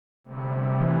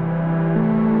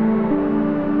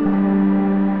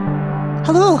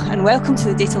Hello and welcome to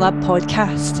the Data Lab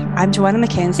podcast. I'm Joanna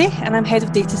Mackenzie and I'm Head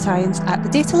of Data Science at the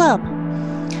Data Lab.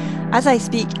 As I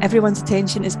speak, everyone's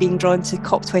attention is being drawn to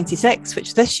COP26,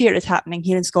 which this year is happening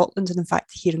here in Scotland and in fact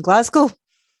here in Glasgow.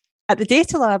 At the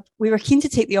Data Lab, we were keen to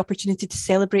take the opportunity to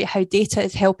celebrate how data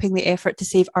is helping the effort to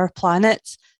save our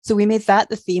planet. So we made that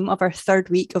the theme of our third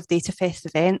week of Data Fest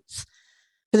events.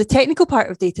 For the technical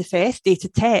part of Data Fest, Data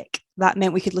Tech, that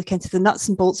meant we could look into the nuts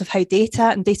and bolts of how data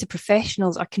and data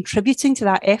professionals are contributing to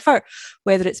that effort,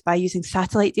 whether it's by using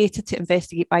satellite data to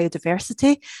investigate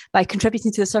biodiversity, by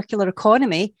contributing to the circular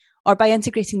economy, or by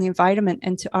integrating the environment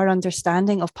into our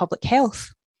understanding of public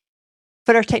health.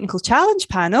 For our technical challenge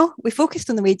panel, we focused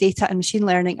on the way data and machine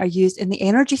learning are used in the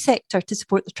energy sector to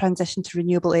support the transition to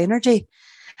renewable energy.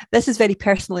 This is a very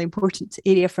personally important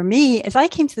area for me as I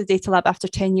came to the Data Lab after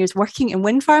 10 years working in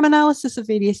wind farm analysis of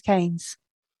various kinds.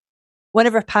 One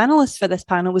of our panellists for this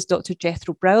panel was Dr.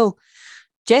 Jethro Browell.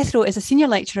 Jethro is a senior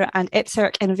lecturer and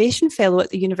EPSERC Innovation Fellow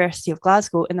at the University of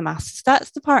Glasgow in the Maths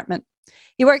Stats department.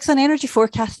 He works on energy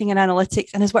forecasting and analytics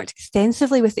and has worked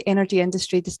extensively with the energy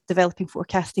industry developing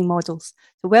forecasting models.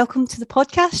 So welcome to the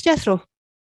podcast, Jethro.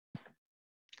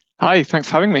 Hi, thanks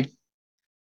for having me.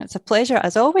 It's a pleasure,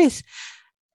 as always.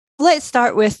 Let's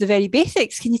start with the very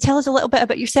basics. Can you tell us a little bit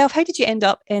about yourself? How did you end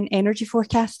up in energy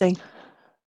forecasting?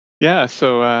 Yeah,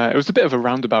 so it was a bit of a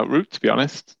roundabout route, to be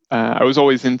honest. I was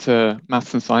always into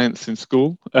maths and science in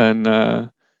school and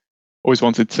always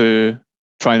wanted to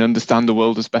try and understand the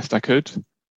world as best I could.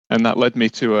 And that led me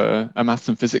to a maths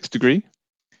and physics degree.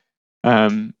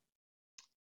 But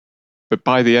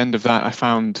by the end of that, I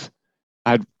found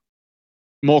I had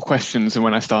more questions than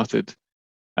when I started.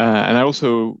 And I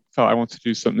also felt I wanted to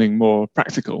do something more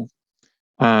practical.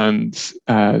 And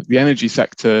the energy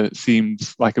sector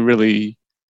seemed like a really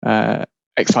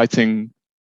exciting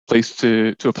place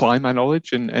to apply my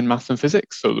knowledge in maths and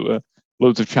physics. So there were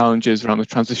loads of challenges around the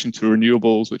transition to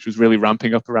renewables, which was really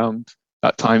ramping up around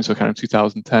that time, so kind of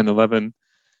 2010, 11.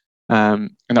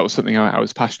 And that was something I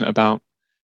was passionate about.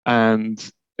 And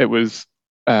it was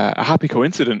a happy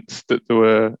coincidence that there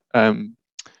were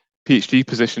PhD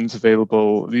positions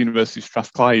available at the University of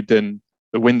Strathclyde in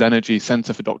the Wind Energy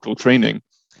Centre for Doctoral Training.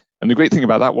 And the great thing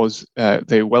about that was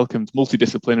they welcomed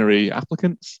multidisciplinary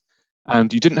applicants,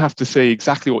 and you didn't have to say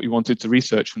exactly what you wanted to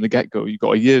research from the get-go. You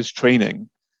got a year's training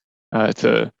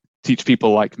to teach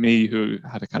people like me who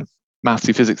had a kind of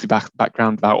mathsy, physicsy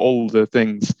background about all the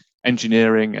things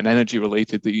engineering and energy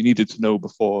related that you needed to know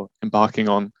before embarking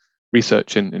on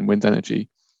research in wind energy.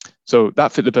 So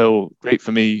that fit the bill great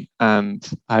for me, and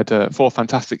I had 4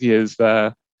 fantastic years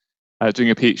there doing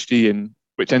a PhD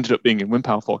which ended up being in wind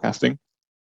power forecasting.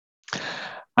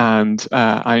 And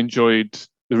I enjoyed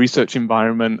the research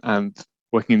environment and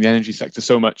working in the energy sector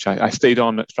so much. I stayed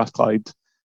on at Strathclyde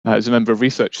as a member of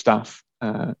research staff,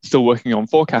 still working on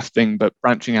forecasting, but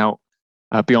branching out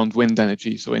beyond wind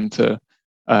energy, so into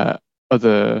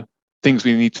other things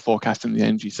we need to forecast in the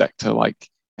energy sector, like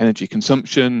energy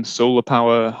consumption, solar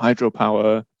power,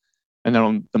 hydropower, and then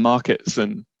on the markets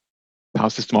and power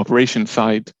system operation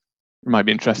side, we might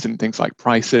be interested in things like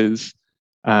prices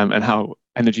and how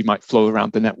energy might flow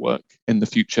around the network in the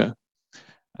future.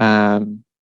 And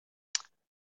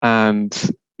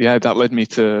yeah, that led me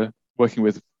to working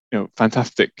with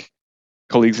fantastic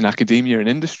colleagues in academia and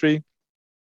industry.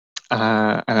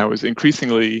 And I was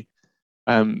increasingly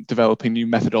developing new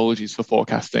methodologies for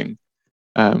forecasting,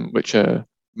 which are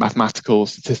mathematical,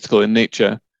 statistical in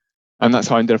nature. And that's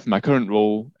how I ended up in my current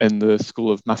role in the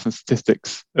School of Maths and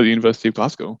Statistics at the University of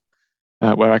Glasgow,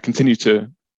 where I continue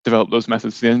to develop those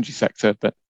methods for the energy sector,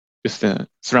 but just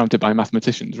surrounded by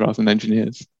mathematicians rather than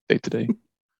engineers day to day.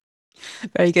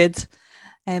 Very good.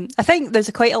 I think there's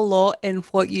quite a lot in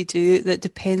what you do that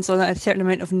depends on a certain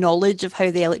amount of knowledge of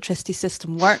how the electricity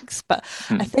system works. But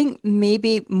I think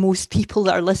maybe most people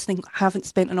that are listening haven't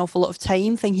spent an awful lot of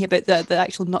time thinking about the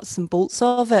actual nuts and bolts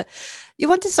of it. You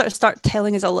want to sort of start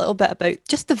telling us a little bit about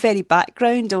just the very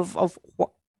background of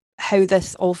how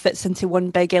this all fits into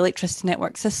one big electricity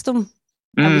network system.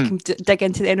 And we can dig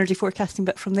into the energy forecasting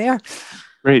bit from there.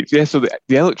 Great. Yeah, so the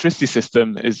electricity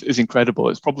system is incredible.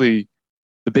 It's probably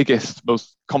the biggest,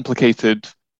 most complicated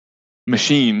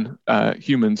machine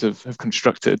humans have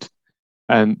constructed.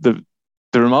 And the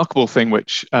remarkable thing,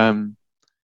 which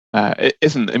it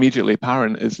isn't immediately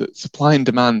apparent, is that supply and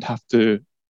demand have to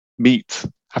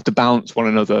balance one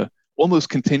another almost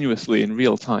continuously in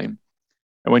real time.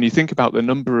 And when you think about the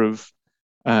number of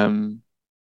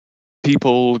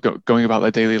people going about their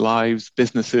daily lives,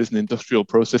 businesses and industrial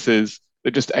processes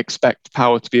that just expect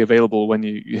power to be available when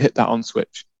you hit that on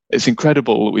switch, it's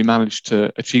incredible that we managed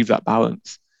to achieve that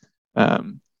balance.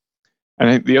 And And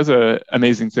I think the other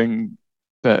amazing thing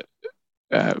that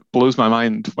blows my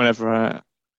mind whenever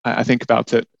I think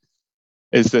about it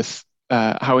is this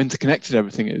how interconnected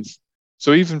everything is.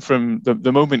 So even from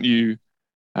the moment you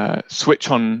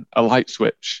switch on a light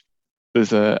switch,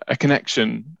 there's a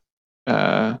connection,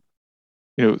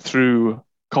 through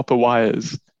copper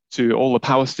wires to all the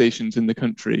power stations in the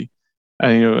country.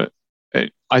 And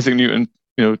Isaac Newton,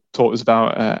 taught us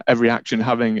about every action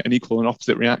having an equal and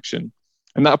opposite reaction,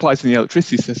 and that applies in the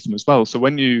electricity system as well. So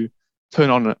when you turn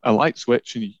on a light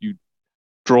switch and you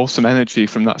draw some energy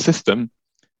from that system,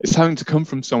 it's having to come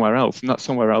from somewhere else, and that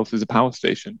somewhere else is a power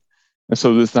station. And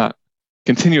so there's that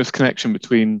continuous connection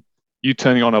between you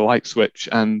turning on a light switch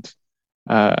and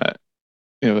the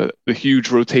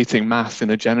huge rotating mass in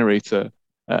a generator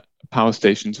at power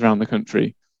stations around the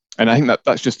country. And I think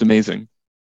that's just amazing.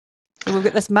 So we've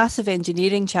got this massive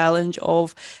engineering challenge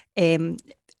of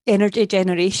energy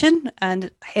generation and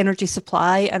energy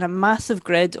supply, and a massive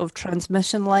grid of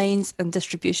transmission lines and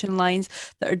distribution lines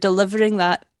that are delivering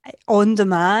that on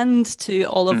demand to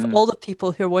all the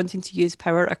people who are wanting to use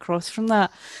power across from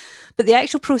that. But the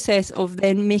actual process of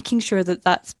then making sure that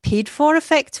that's paid for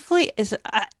effectively is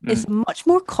a much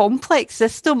more complex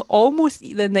system, almost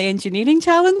than the engineering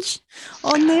challenge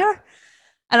on there.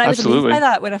 And I was amazed by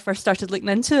that when I first started looking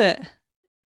into it.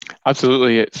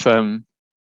 Absolutely. It's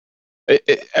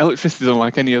electricity is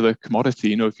unlike any other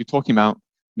commodity. If you're talking about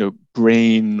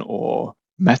grain or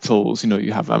metals,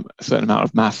 you have a certain amount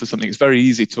of mass or something. It's very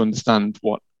easy to understand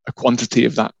what a quantity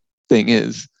of that thing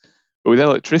is. But with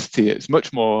electricity, it's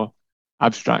much more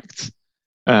abstract.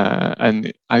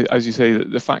 And as you say,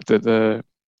 the fact that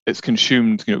it's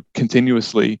consumed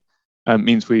continuously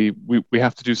means we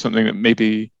have to do something that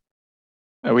maybe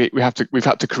we've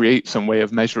had to create some way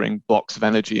of measuring blocks of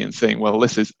energy and saying, well,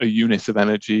 this is a unit of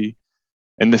energy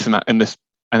in this amount, and it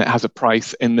has a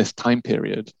price in this time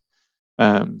period.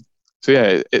 So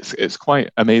yeah, it's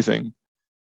quite amazing.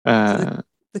 So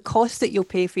the cost that you'll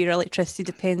pay for your electricity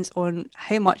depends on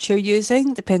how much you're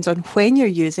using, depends on when you're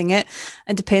using it,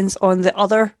 and depends on the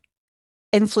other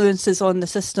influences on the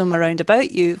system around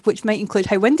about you, which might include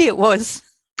how windy it was,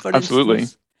 for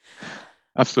instance.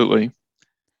 Absolutely.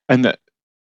 And that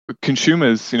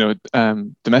consumers,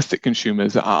 domestic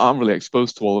consumers aren't really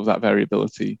exposed to all of that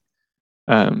variability.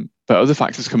 But other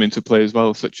factors come into play as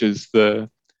well, such as the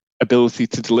ability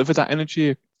to deliver that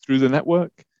energy through the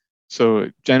network.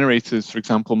 So generators, for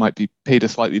example, might be paid a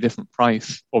slightly different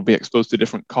price or be exposed to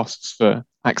different costs for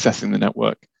accessing the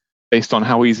network based on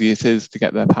how easy it is to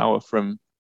get their power from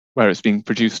where it's being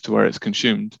produced to where it's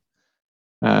consumed.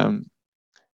 It's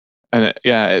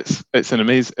an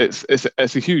amazing,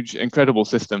 it's a huge, incredible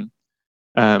system,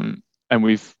 and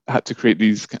we've had to create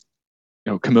these,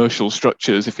 commercial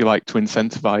structures, if you like, to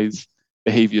incentivize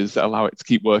behaviors that allow it to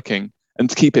keep working and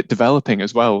to keep it developing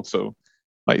as well. So,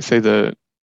 like you say, the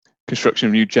construction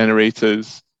of new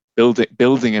generators,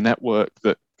 building a network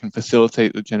that can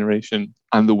facilitate the generation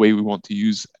and the way we want to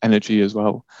use energy as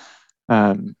well,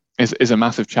 is a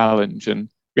massive challenge, and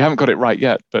we haven't got it right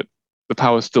yet, but the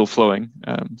power's still flowing,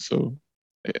 so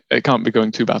it can't be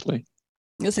going too badly.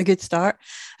 It's a good start.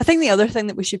 I think the other thing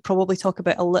that we should probably talk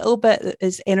about a little bit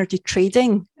is energy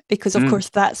trading, because of course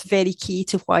that's very key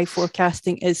to why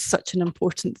forecasting is such an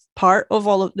important part of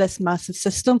all of this massive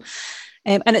system.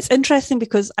 And it's interesting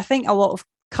because I think a lot of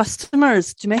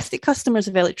customers, domestic customers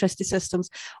of electricity systems,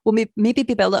 will maybe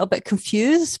be a little bit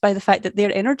confused by the fact that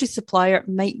their energy supplier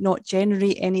might not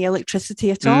generate any electricity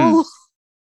at all.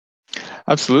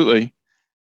 Absolutely.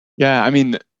 Yeah, I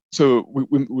mean, so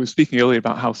we were speaking earlier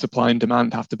about how supply and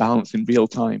demand have to balance in real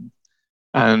time.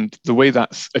 And the way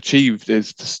that's achieved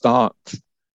is to start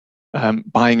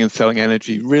buying and selling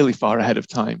energy really far ahead of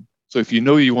time. So if you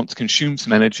know you want to consume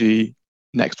some energy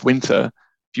next winter,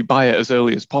 if you buy it as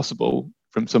early as possible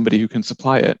from somebody who can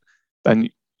supply it, then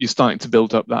you're starting to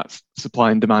build up that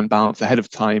supply and demand balance ahead of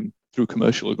time through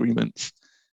commercial agreements.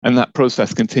 And that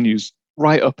process continues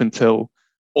right up until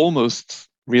almost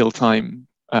real time.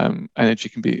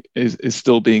 Energy is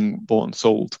still being bought and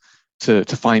sold to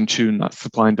fine tune that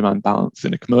supply and demand balance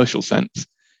in a commercial sense.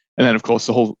 And then, of course,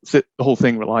 the whole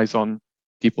thing relies on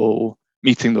people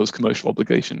meeting those commercial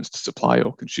obligations to supply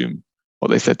or consume what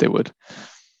they said they would.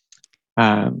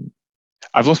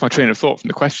 I've lost my train of thought from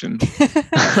the question.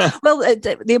 Well,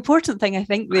 the important thing I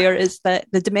think there is that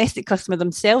the domestic customer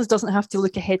themselves doesn't have to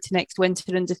look ahead to next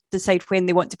winter and decide when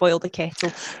they want to boil the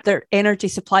kettle. Their energy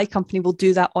supply company will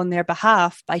do that on their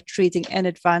behalf by trading in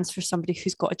advance for somebody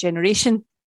who's got a generation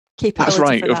capability. That's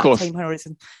right, for that of course. Time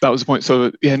horizon. That was the point.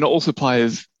 So yeah, not all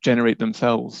suppliers generate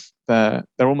themselves. They're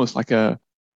almost like a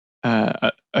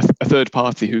third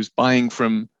party who's buying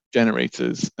from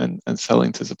generators and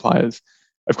selling to suppliers.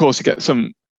 Of course, you get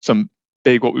some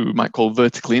big, what we might call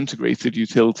vertically integrated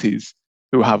utilities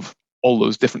who have all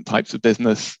those different types of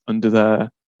business under their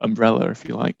umbrella, if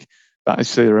you like. But I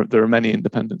say there are many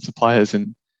independent suppliers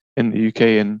in the UK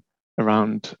and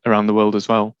around the world as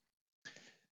well.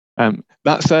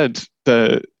 That said,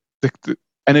 the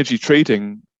energy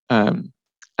trading and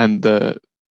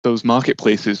those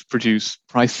marketplaces produce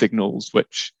price signals,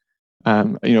 which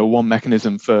one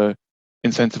mechanism for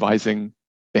incentivizing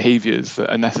behaviors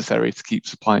that are necessary to keep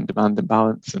supply and demand in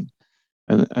balance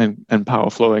and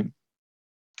power flowing.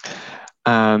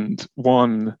 And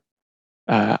one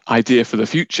idea for the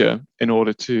future, in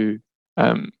order to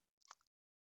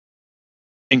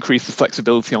increase the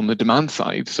flexibility on the demand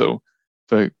side, so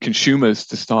for consumers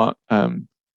to start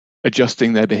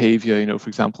adjusting their behavior, for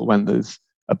example, when there's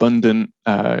abundant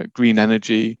green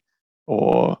energy,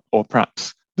 or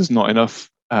perhaps there's not enough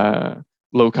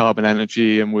low carbon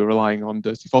energy and we're relying on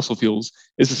dirty fossil fuels,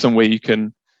 is there some way you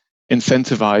can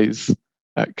incentivize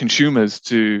consumers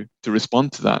to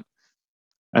respond to that?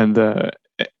 And the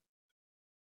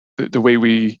way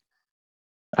we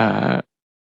do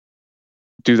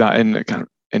that in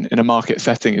a market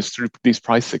setting is through these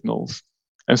price signals.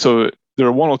 And so there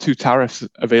are 1 or 2 tariffs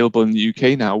available in the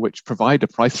UK now which provide a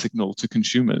price signal to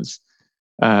consumers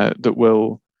that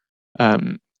will,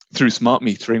 through smart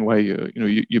metering, where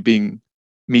you're being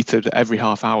metered every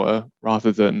half hour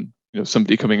rather than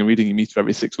somebody coming and reading your meter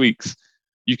every 6 weeks.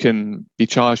 You can be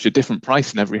charged a different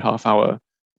price in every half hour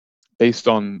based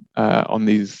on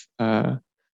these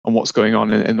on what's going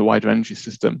on in the wider energy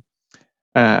system.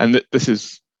 And this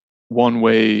is one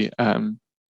way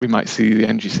we might see the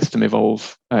energy system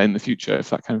evolve in the future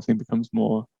if that kind of thing becomes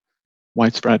more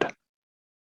widespread.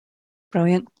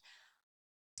 Brilliant.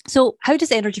 So how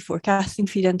does energy forecasting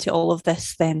feed into all of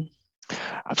this then?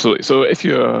 Absolutely. So if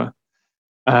you're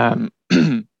a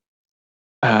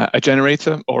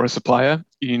generator or a supplier,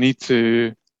 you need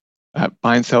to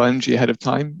buy and sell energy ahead of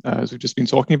time, as we've just been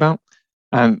talking about.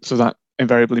 And so that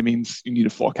invariably means you need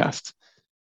a forecast.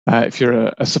 If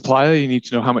you're a supplier, you need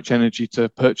to know how much energy to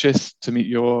purchase to meet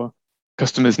your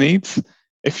customers' needs.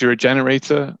 If you're a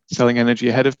generator selling energy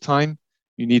ahead of time,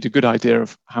 you need a good idea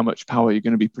of how much power you're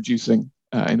going to be producing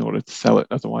in order to sell it.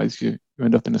 Otherwise, you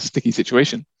end up in a sticky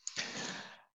situation.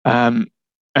 And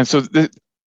so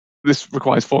this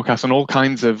requires forecasts on all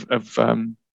kinds of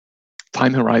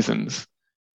time horizons.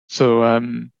 So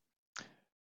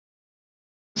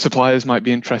suppliers might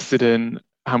be interested in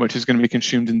how much is going to be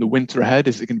consumed in the winter ahead.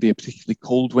 Is it going to be a particularly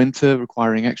cold winter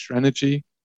requiring extra energy?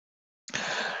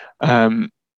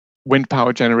 Wind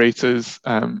power generators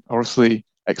are obviously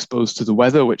exposed to the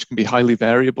weather, which can be highly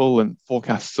variable, and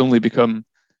forecasts only become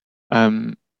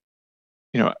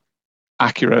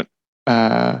accurate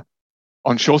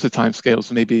on shorter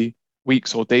timescales, maybe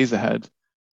weeks or days ahead.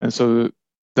 And so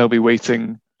they'll be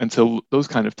waiting until those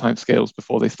kind of timescales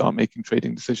before they start making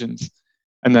trading decisions.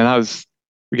 And then as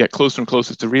we get closer and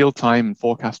closer to real time and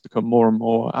forecasts become more and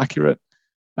more accurate,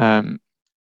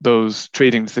 those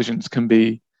trading decisions can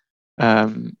be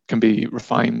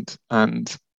refined,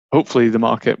 and hopefully the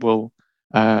market will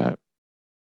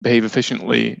behave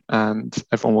efficiently and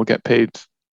everyone will get paid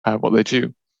what they're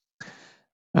due.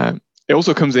 It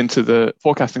also comes into the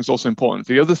forecasting is also important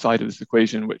for the other side of this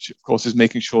equation, which of course is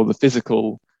making sure the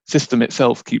physical system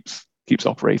itself keeps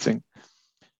operating.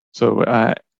 So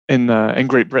in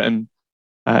Great Britain,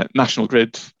 National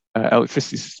Grid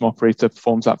electricity system operator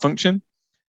performs that function,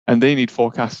 and they need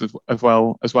forecasts as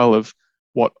well of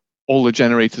what all the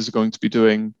generators are going to be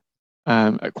doing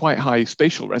at quite high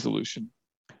spatial resolution.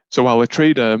 So while a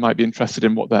trader might be interested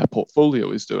in what their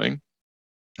portfolio is doing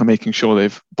and making sure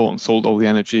they've bought and sold all the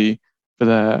energy for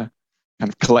their kind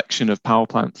of collection of power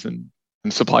plants and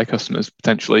supply customers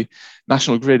potentially,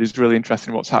 National Grid is really interested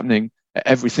in what's happening at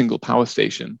every single power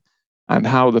station and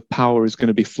how the power is going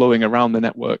to be flowing around the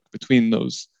network between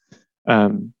those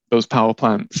power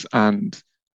plants and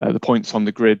the points on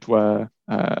the grid where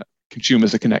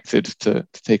consumers are connected to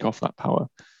take off that power.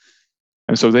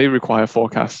 And so they require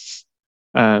forecasts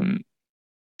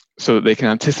so that they can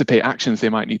anticipate actions they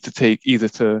might need to take, either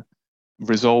to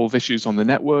resolve issues on the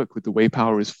network with the way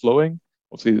power is flowing.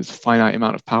 Obviously, there's a finite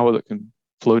amount of power that can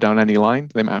flow down any line.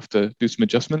 They might have to do some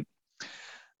adjustment.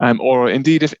 Or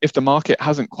indeed, if the market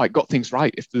hasn't quite got things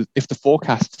right, if the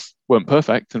forecasts weren't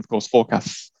perfect, and of course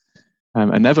forecasts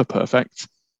are never perfect,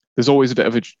 there's always a bit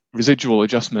of a residual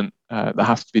adjustment that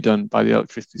has to be done by the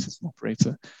electricity system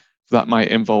operator. So that might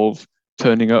involve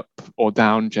turning up or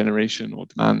down generation or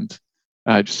demand,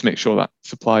 just to make sure that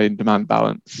supply and demand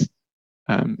balance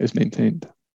is maintained.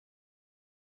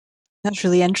 That's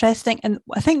really interesting. And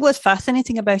I think what's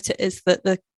fascinating about it is that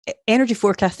the energy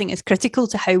forecasting is critical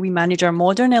to how we manage our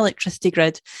modern electricity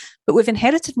grid. But we've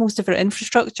inherited most of our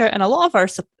infrastructure and a lot of our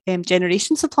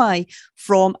generation supply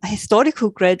from a historical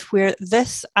grid where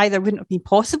this either wouldn't have been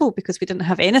possible because we didn't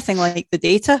have anything like the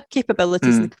data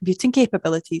capabilities and the computing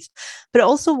capabilities, but it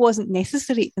also wasn't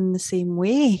necessary in the same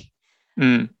way.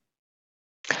 So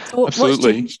what's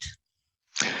Absolutely. changed?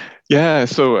 Yeah.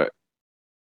 So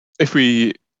if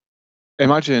we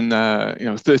imagine,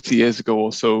 30 years ago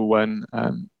or so, when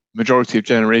majority of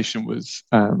generation was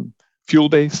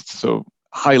fuel-based, so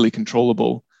highly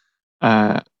controllable,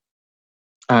 and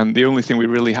the only thing we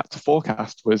really had to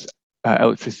forecast was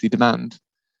electricity demand,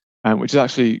 which is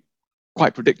actually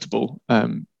quite predictable.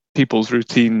 People's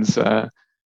routines, people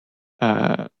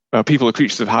are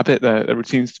creatures of habit. Their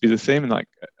routines to be the same, and that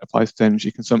applies to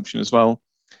energy consumption as well.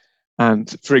 And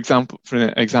for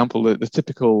an example, the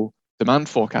typical demand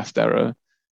forecast error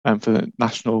for the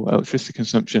national electricity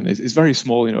consumption is very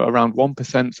small, around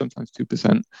 1%, sometimes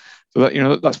 2%.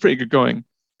 So that's pretty good going.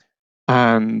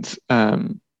 And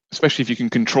especially if you can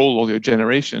control all your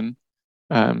generation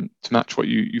to match what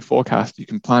you forecast, you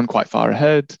can plan quite far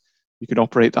ahead. You can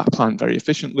operate that plan very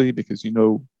efficiently because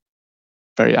with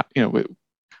a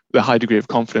high degree of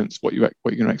confidence what you're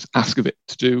going to ask of it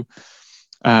to do.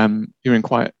 You're in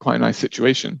quite a nice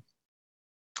situation.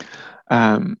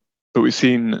 But we've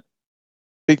seen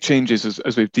big changes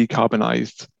as we've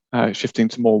decarbonized, shifting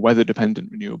to more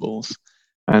weather-dependent renewables.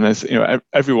 And as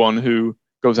everyone who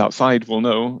goes outside will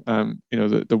know,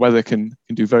 the weather can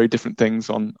do very different things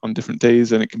on different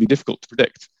days, and it can be difficult to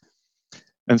predict.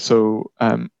 And so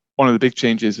one of the big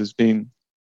changes has been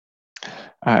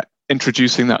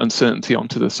introducing that uncertainty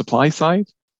onto the supply side.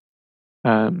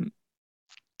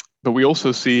 But we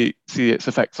also see its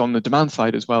effects on the demand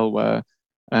side as well, where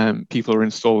people are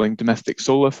installing domestic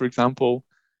solar, for example,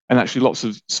 and actually lots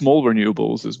of small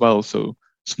renewables as well. So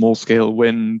small scale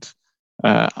wind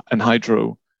and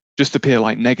hydro just appear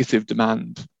like negative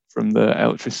demand from the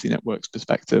electricity network's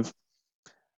perspective.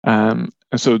 And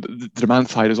so the demand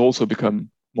side has also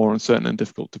become more uncertain and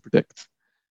difficult to predict.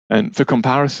 And for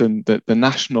comparison, the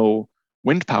national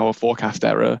wind power forecast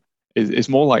error is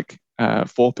more like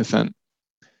 4%.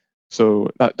 So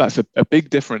that's a big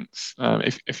difference.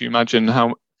 If you imagine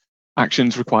how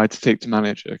actions required to take to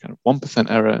manage a kind of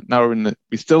 1% error, now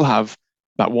we still have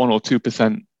that 1 or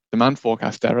 2% demand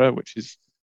forecast error, which is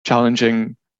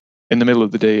challenging in the middle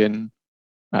of the day in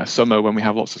summer when we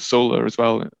have lots of solar as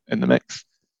well in the mix.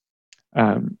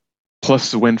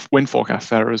 Plus the wind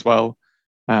forecast error as well.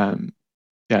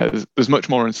 There's much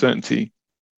more uncertainty,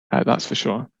 that's for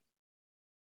sure.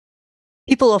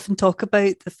 People often talk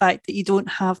about the fact that you don't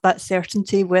have that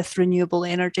certainty with renewable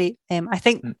energy. I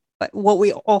think what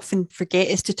we often forget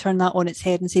is to turn that on its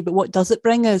head and say, but what does it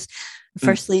bring us?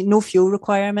 Firstly, no fuel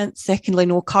requirements. Secondly,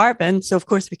 no carbon. So, of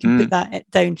course, we can put that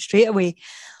down straight away.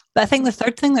 But I think the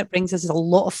third thing that brings us is a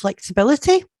lot of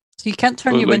flexibility. So you can't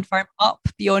turn your wind farm up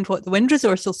beyond what the wind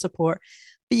resource will support,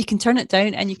 but you can turn it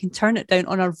down, and you can turn it down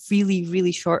on a really,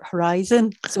 really short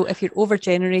horizon. So if you're over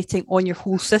generating on your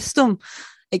whole system,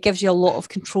 it gives you a lot of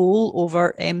control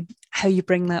over how you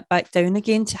bring that back down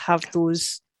again to have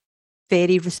those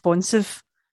very responsive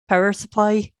power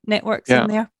supply networks in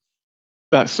there.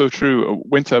 That's so true.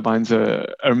 Wind turbines are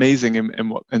amazing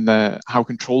in how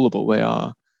controllable they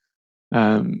are.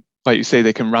 Like you say,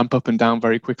 they can ramp up and down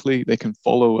very quickly. They can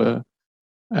follow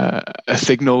a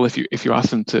signal. If you ask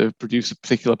them to produce a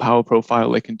particular power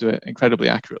profile, they can do it incredibly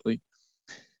accurately.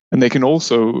 And they can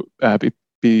also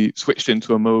be switched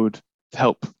into a mode to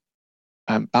help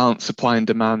balance supply and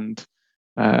demand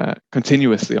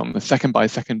continuously on a second by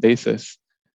second basis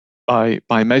by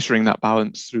measuring that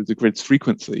balance through the grid's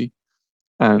frequency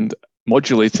and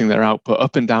modulating their output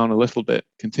up and down a little bit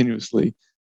continuously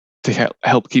to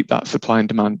help keep that supply and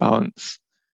demand balance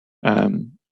as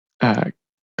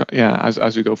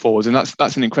we go forward. And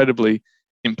that's an incredibly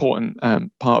important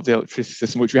part of the electricity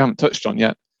system, which we haven't touched on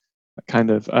yet. They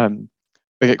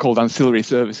get called ancillary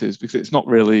services because it's not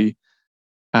really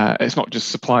it's not just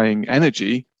supplying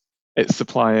energy, it's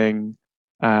supplying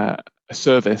a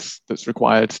service that's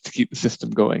required to keep the system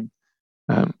going.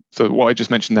 So what I just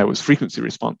mentioned there was frequency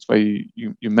response, where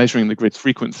you're measuring the grid's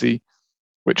frequency,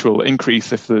 which will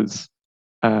increase if there's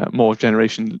more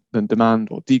generation than demand,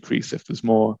 or decrease if there's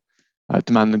more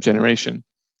demand than generation.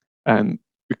 And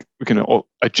we can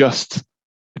adjust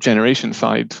the generation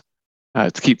side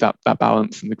to keep that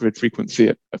balance and the grid frequency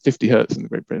at 50 hertz in the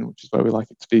grid bin, which is where we like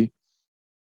it to be.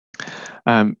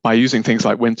 By using things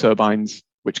like wind turbines,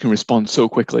 which can respond so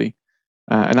quickly.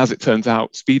 And as it turns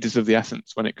out, speed is of the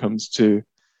essence when it comes to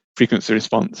frequency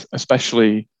response,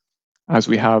 especially as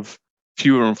we have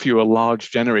fewer and fewer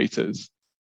large generators,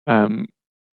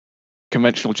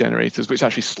 conventional generators, which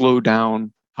actually slow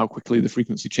down how quickly the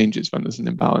frequency changes when there's an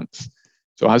imbalance.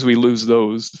 So as we lose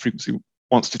those, the frequency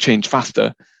wants to change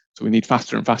faster, so we need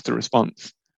faster and faster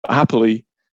response. But happily,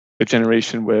 the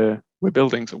generation we're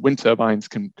building, so wind turbines,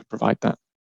 can provide that.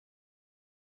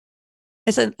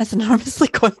 It's an enormously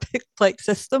complex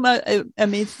system. It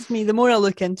amazes me. The more I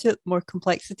look into it, the more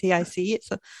complexity I see.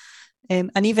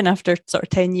 And even after sort of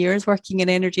 10 years working in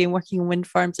energy and working on wind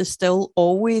farms, there's still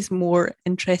always more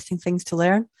interesting things to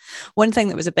learn. One thing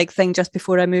that was a big thing just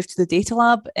before I moved to the data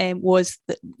lab was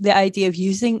the idea of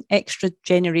using extra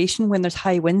generation when there's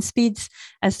high wind speeds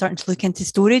and starting to look into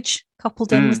storage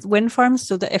coupled in with wind farms,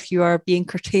 so that if you are being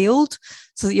curtailed,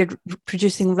 so that you're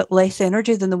producing less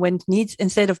energy than the wind needs,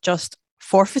 instead of just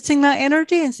forfeiting that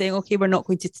energy and saying, okay, we're not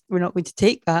going to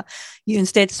take that, you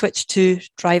instead switch to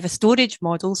drive a storage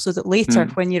model, so that later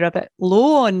when you're a bit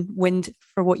low on wind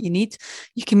for what you need,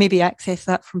 you can maybe access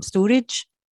that from storage.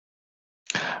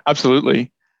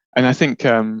 Absolutely. And I think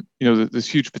there's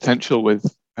huge potential with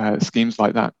schemes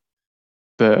like that.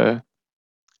 The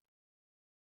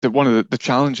one of the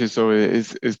challenges though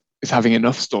is having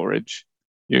enough storage.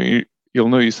 You'll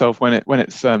know yourself when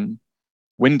it's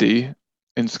windy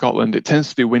in Scotland, it tends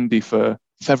to be windy for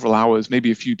several hours,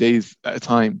 maybe a few days at a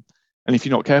time. And if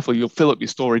you're not careful, you'll fill up your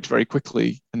storage very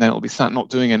quickly, and then it'll be sat not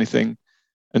doing anything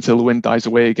until the wind dies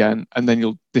away again, and then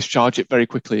you'll discharge it very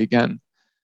quickly again.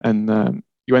 And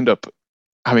you end up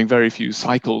having very few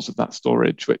cycles of that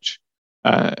storage, which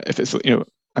if it's,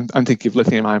 I'm thinking of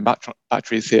lithium-ion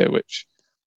batteries here, which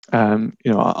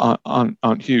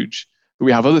aren't huge. But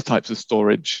we have other types of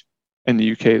storage in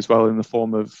the UK as well, in the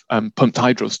form of pumped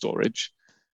hydro storage,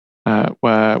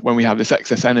 where when we have this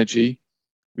excess energy,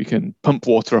 we can pump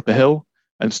water up a hill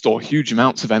and store huge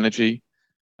amounts of energy,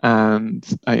 and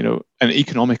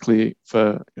economically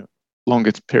for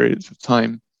longer periods of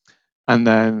time. And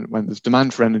then when there's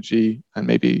demand for energy and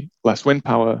maybe less wind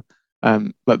power,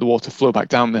 let the water flow back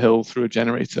down the hill through a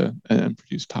generator and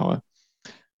produce power.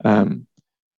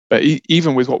 But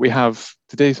even with what we have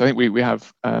today, so I think we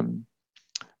have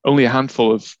only a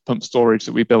handful of pump storage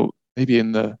that we built maybe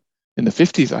in the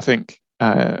 50s, I think,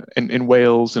 in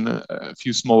Wales and a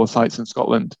few smaller sites in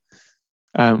Scotland.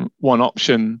 One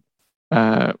option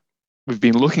we've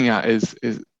been looking at is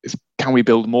can we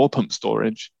build more pump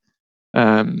storage,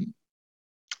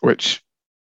 which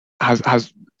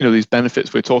has these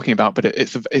benefits we're talking about, but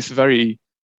it's a very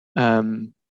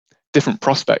different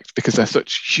prospect, because they're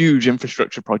such huge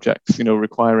infrastructure projects,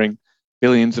 requiring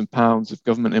billions of pounds of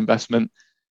government investment,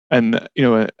 and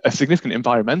a significant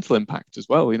environmental impact as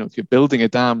well. If you're building a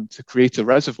dam to create a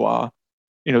reservoir,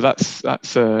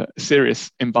 that's a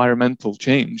serious environmental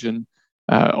change, and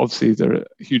obviously there are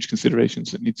huge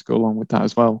considerations that need to go along with that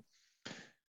as well.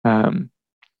 But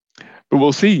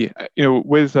we'll see.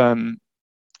 With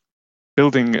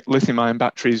building lithium-ion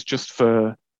batteries just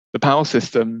for the power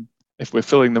system, if we're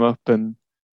filling them up and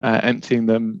emptying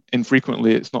them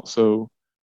infrequently, it's not so.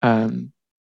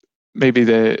 Maybe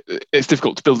it's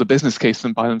difficult to build a business case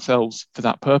them by themselves for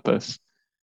that purpose.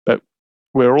 But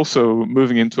we're also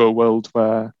moving into a world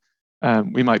where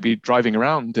we might be driving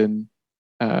around in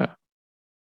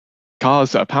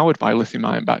cars that are powered by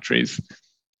lithium-ion batteries.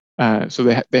 So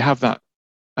they have that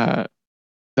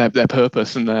their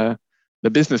purpose, and the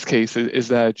business case is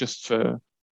there just for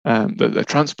the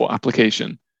transport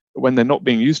application. But when they're not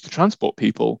being used to transport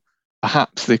people,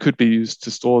 perhaps they could be used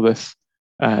to store this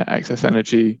excess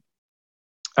energy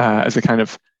as a kind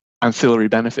of ancillary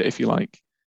benefit, if you like.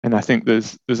 And I think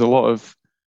there's a lot of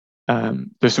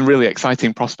there's some really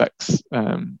exciting prospects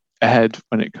ahead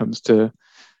when it comes to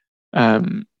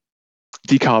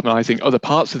decarbonising other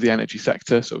parts of the energy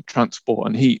sector, so transport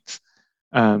and heat,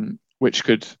 which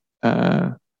could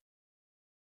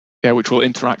which will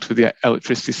interact with the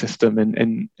electricity system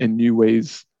in new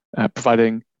ways,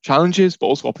 providing challenges but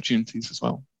also opportunities as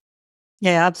well.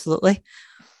 Yeah, absolutely.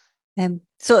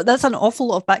 So that's an awful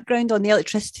lot of background on the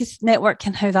electricity network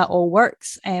and how that all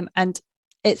works. And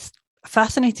it's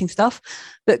fascinating stuff.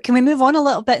 But can we move on a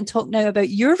little bit and talk now about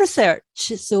your research?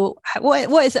 So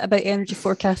what is it about energy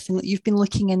forecasting that you've been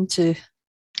looking into?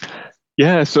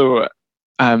 Yeah, so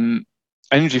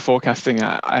energy forecasting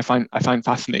I find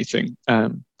fascinating.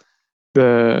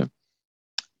 The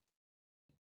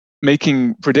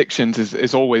making predictions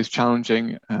is always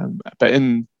challenging, but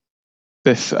in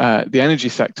this the energy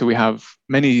sector, we have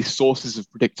many sources of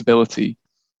predictability,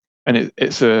 and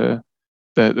it's the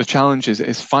challenge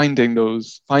is finding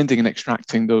and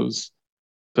extracting those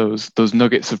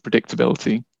nuggets of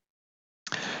predictability.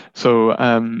 So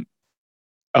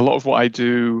a lot of what I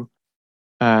do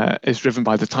is driven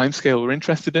by the timescale we're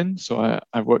interested in. So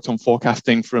I've worked on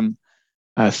forecasting from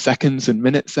seconds and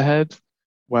minutes ahead,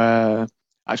 where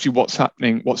actually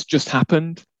what's just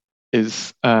happened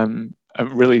is a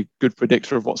really good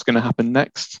predictor of what's going to happen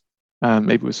next,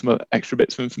 maybe with some extra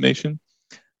bits of information.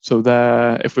 So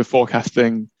there, if we're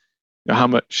forecasting how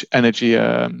much energy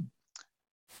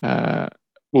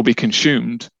will be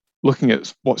consumed, looking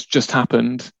at what's just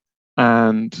happened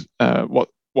and what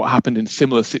happened in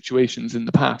similar situations in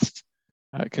the past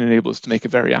can enable us to make a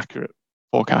very accurate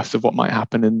forecast of what might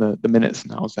happen in the minutes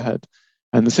and hours ahead.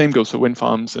 And the same goes for wind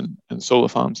farms and solar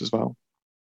farms as well.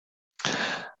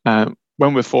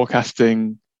 When we're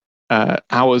forecasting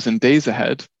hours and days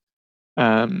ahead,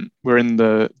 we're in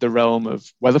the realm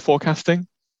of weather forecasting.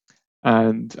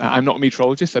 And I'm not a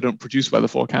meteorologist, I don't produce weather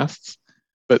forecasts,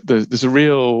 but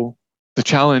the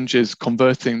challenge is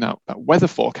converting that weather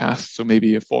forecast, so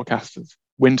maybe a forecast of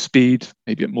wind speed,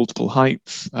 maybe at multiple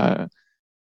heights,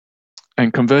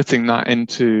 and converting that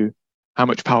into how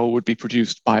much power would be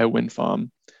produced by a wind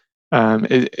farm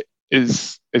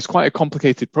is quite a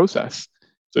complicated process.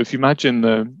 So if you imagine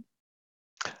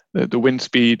the wind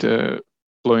speed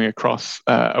blowing across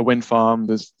a wind farm,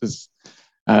 there's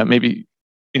maybe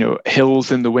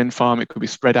hills in the wind farm. It could be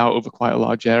spread out over quite a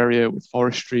large area with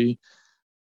forestry.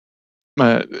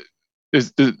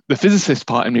 The physicist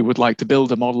part in me would like to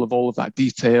build a model of all of that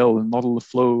detail and model the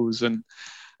flows. And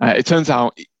it turns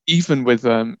out even with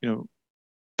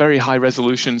very high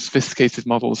resolution, sophisticated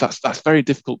models, that's very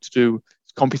difficult to do.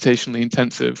 It's computationally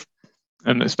intensive,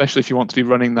 and especially if you want to be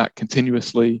running that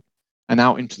continuously and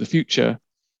out into the future,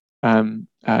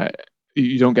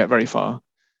 you don't get very far.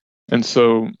 And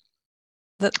so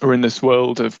we're in this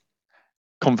world of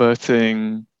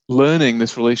learning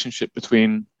this relationship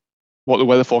between what the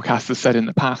weather forecasters said in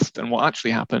the past and what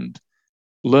actually happened,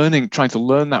 trying to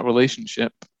learn that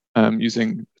relationship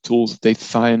using tools of data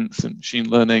science and machine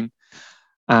learning,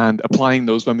 and applying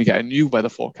those when we get a new weather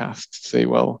forecast to say,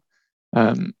 well,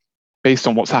 based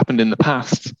on what's happened in the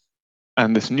past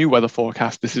and this new weather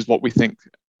forecast, this is what we think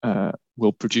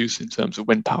will produce in terms of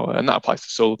wind power. And that applies to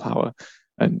solar power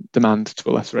and demand to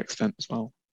a lesser extent as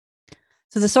well.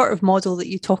 So the sort of model that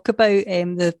you talk about,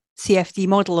 the CFD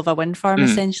model of a wind farm,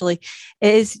 essentially,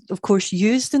 it is, of course,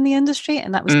 used in the industry.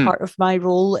 And that was part of my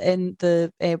role in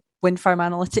the wind farm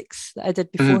analytics that I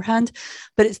did beforehand.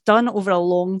 But it's done over a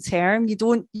long term. You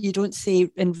don't say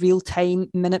in real time,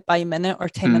 minute by minute or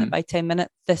 10 minute by 10 minute,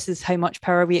 this is how much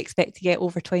power we expect to get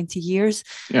over 20 years.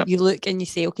 Yeah. You look and you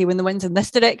say, okay, when the wind's in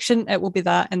this direction, it will be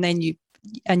that. And then you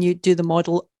do the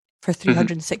model for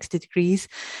 360 degrees.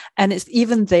 And it's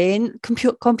even then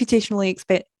computationally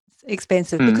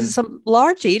expensive because it's a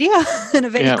large area and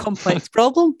a very complex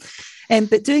problem.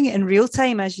 But doing it in real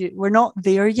time, we're not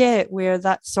there yet where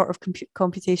that sort of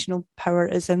computational power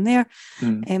is in there.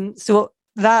 So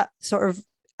that sort of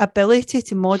ability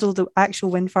to model the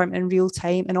actual wind farm in real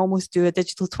time and almost do a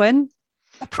digital twin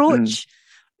approach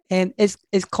is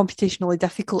computationally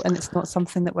difficult, and it's not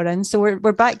something that we're in. So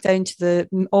we're back down to the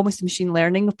almost machine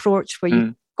learning approach where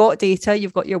you've got data,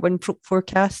 you've got your wind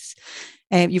forecasts,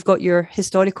 you've got your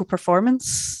historical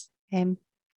performance. And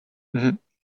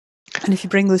if you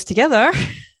bring those together...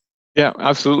 Yeah,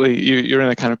 absolutely. You're in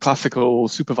a kind of classical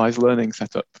supervised learning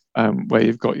setup where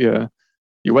you've got your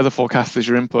weather forecast as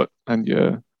your input and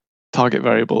your target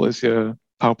variable is your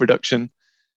power production.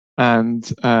 And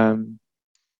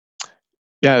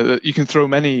you can throw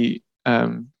many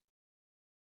of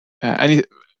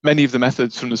the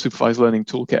methods from the supervised learning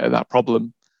toolkit at that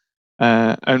problem.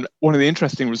 And one of the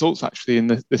interesting results actually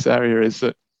in this area is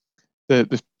that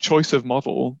the choice of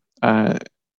model that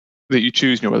you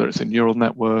choose, whether it's a neural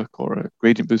network or a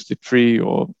gradient boosted tree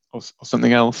or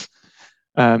something else,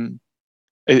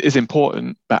 is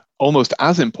important, but almost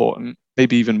as important,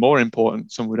 maybe even more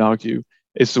important, some would argue,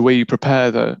 is the way you prepare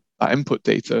that input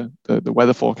data, the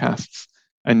weather forecasts.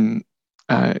 And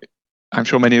I'm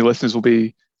sure many listeners will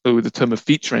be familiar with the term of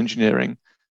feature engineering,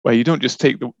 where you don't just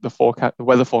take the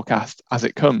weather forecast as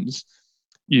it comes,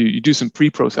 you do some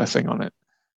pre-processing on it.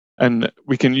 And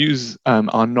we can use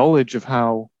our knowledge of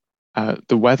how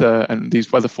the weather and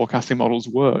these weather forecasting models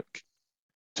work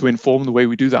to inform the way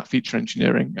we do that feature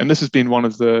engineering. And this has been one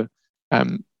of the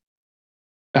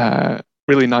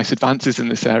really nice advances in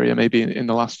this area, maybe in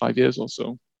the last 5 years or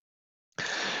so.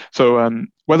 So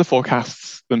weather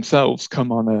forecasts themselves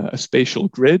come on a spatial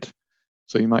grid.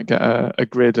 So you might get a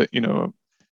grid at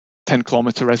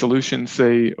 10-kilometer resolution,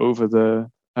 say, over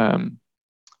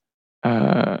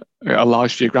a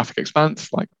large geographic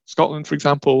expanse like Scotland, for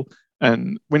example,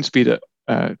 and wind speed at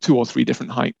 2 or 3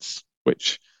 different heights,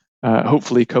 which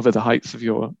hopefully cover the heights of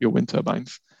your wind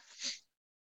turbines.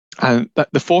 And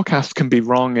the forecast can be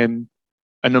wrong in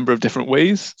a number of different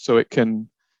ways. So it can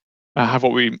have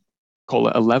what we call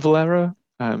a level error.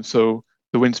 So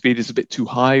the wind speed is a bit too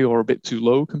high or a bit too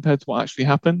low compared to what actually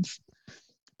happens.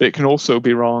 But it can also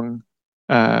be wrong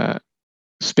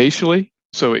spatially.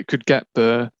 So it could get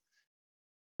for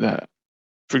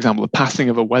example, the passing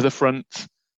of a weather front,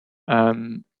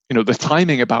 the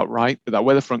timing about right, but that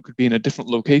weather front could be in a different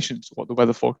location to what the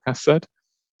weather forecast said.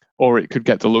 Or it could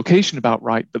get the location about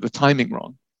right, but the timing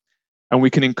wrong. And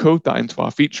we can encode that into our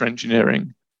feature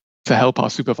engineering to help our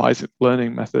supervised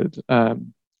learning method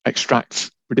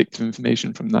extract predictive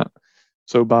information from that.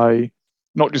 So by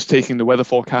not just taking the weather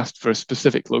forecast for a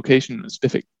specific location at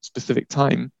a specific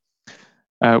time,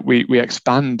 we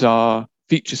expand our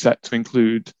feature set to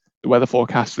include the weather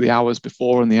forecast for the hours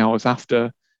before and the hours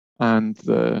after, and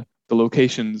the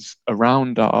locations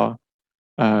around our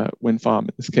wind farm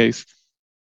in this case.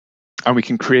 And we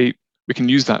can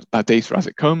use that data as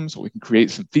it comes, or we can create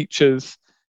some features,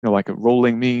 like a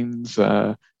rolling means,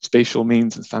 spatial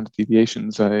means, and standard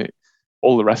deviations,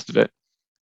 all the rest of it.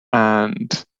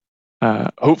 And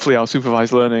hopefully our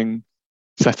supervised learning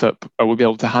setup will be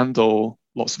able to handle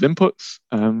lots of inputs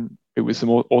with some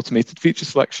automated feature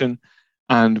selection,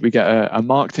 and we get a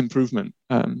marked improvement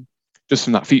just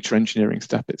from that feature engineering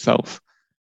step itself,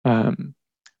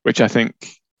 which I think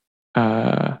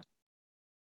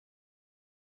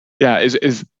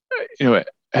is it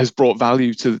has brought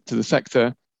value to the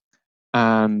sector,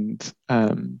 and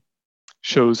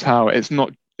shows how it's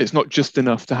not just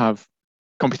enough to have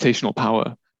computational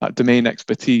power. That domain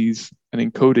expertise and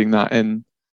encoding that in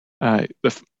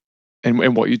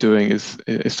what you're doing is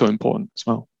so important as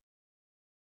well.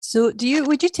 So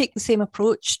would you take the same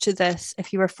approach to this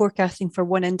if you were forecasting for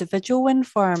one individual wind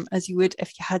farm as you would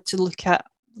if you had to look at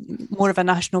more of a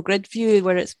national grid view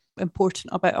where it's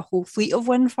important about a whole fleet of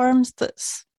wind farms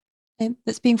that's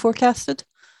being forecasted?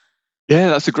 Yeah,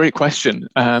 that's a great question.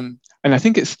 And I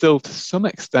think it's still to some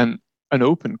extent an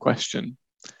open question.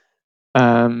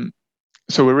 So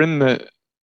we're in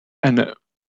and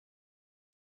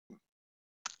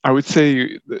I would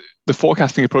say the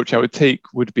forecasting approach I would take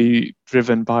would be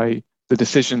driven by the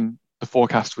decision the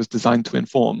forecast was designed to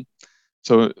inform.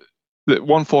 So the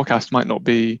one forecast might not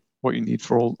be what you need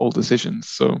for all decisions.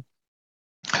 So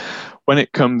when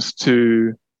it comes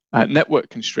to network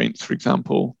constraints, for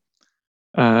example,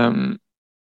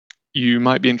 you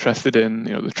might be interested in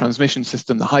the transmission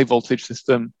system, the high voltage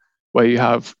system, where you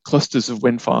have clusters of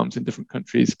wind farms in different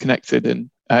countries connected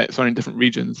in different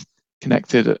regions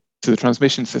connected to the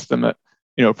transmission system at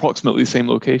approximately the same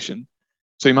location.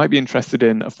 So you might be interested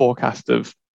in a forecast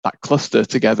of that cluster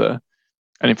together,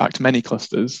 and in fact many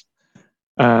clusters,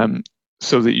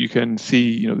 so that you can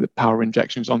see the power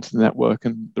injections onto the network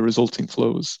and the resulting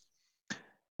flows.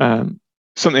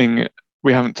 Something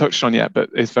we haven't touched on yet, but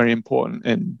is very important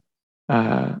in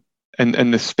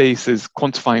this space is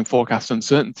quantifying forecast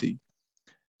uncertainty.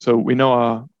 So we know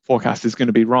our forecast is going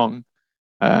to be wrong,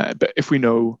 but if we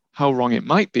know how wrong it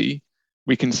might be,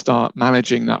 we can start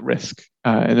managing that risk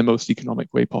in the most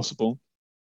economic way possible.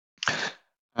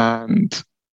 And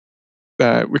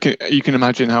you can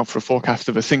imagine how for a forecast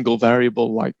of a single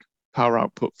variable like power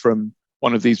output from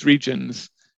one of these regions,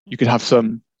 you could have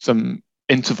some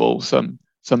interval, some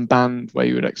band where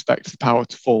you would expect the power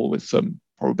to fall with some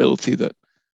probability that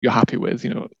you're happy with.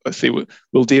 Let's say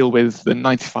we'll deal with the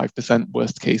 95%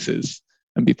 worst cases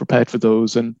and be prepared for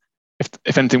those. And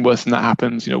if anything worse than that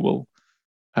happens, we'll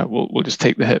just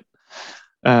take the hit.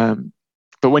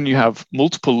 But when you have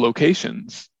multiple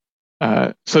locations,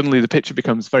 suddenly the picture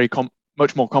becomes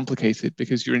much more complicated,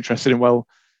 because you're interested in, well,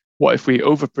 what if we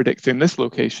overpredict in this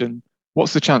location?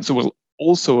 What's the chance that we'll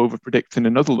also overpredict in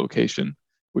another location,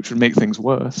 which would make things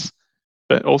worse?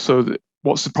 But also,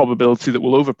 what's the probability that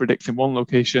we'll overpredict in one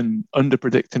location,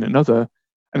 underpredict in another,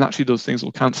 and actually those things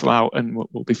will cancel out and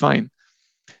we'll be fine.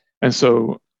 And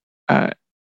so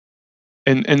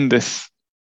in this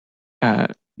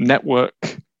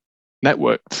networked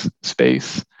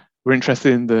space, we're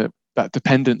interested in that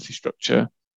dependency structure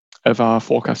of our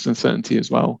forecast uncertainty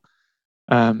as well.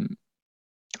 And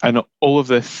all of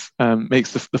this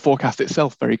makes the forecast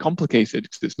itself very complicated,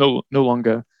 because it's no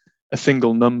longer a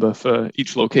single number for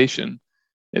each location.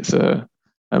 It's a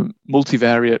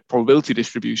multivariate probability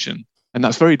distribution, and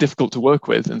that's very difficult to work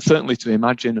with, and certainly to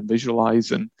imagine and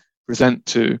visualize and present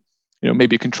to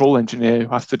maybe a control engineer who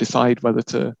has to decide whether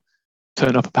to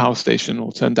turn up a power station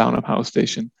or turn down a power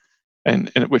station,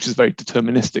 and which is a very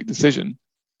deterministic decision.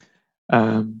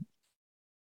 And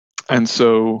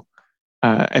so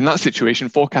in that situation,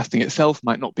 forecasting itself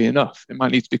might not be enough. It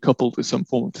might need to be coupled with some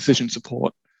form of decision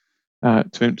support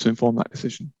to inform that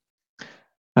decision.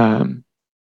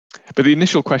 But the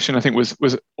initial question, I think,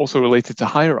 was also related to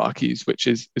hierarchies, which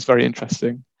is very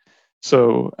interesting.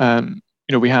 So,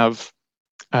 we have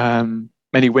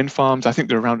many wind farms. I think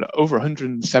there are around over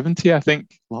 170, I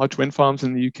think, large wind farms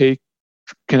in the UK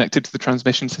connected to the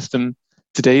transmission system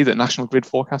today that National Grid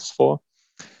forecasts for.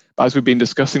 But as we've been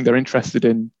discussing, they're interested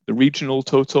in the regional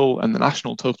total and the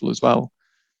national total as well.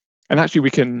 And actually,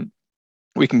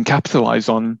 we can capitalize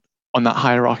on that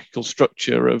hierarchical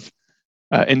structure of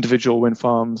individual wind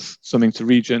farms, summing to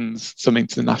regions, summing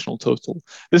to the national total.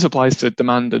 This applies to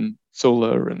demand and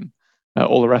solar and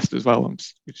all the rest as well. I'm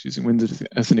just using wind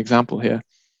as an example here.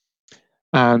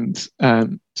 And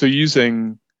so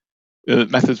using the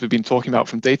methods we've been talking about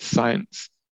from data science,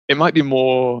 you might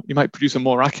produce a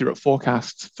more accurate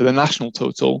forecast for the national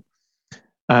total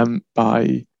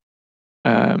by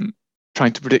trying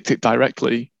to predict it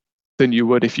directly than you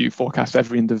would if you forecast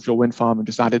every individual wind farm and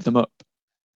just added them up.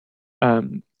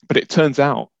 But it turns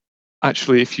out,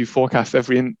 actually, if you forecast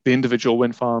the individual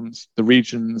wind farms, the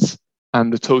regions,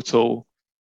 and the total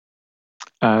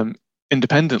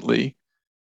independently,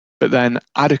 but then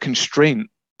add a constraint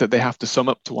that they have to sum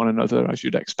up to one another, as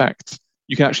you'd expect,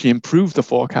 you can actually improve the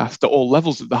forecast at all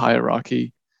levels of the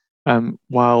hierarchy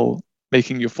while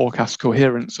making your forecast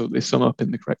coherent so they sum up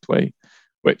in the correct way,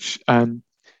 which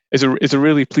is a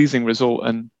really pleasing result.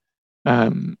 And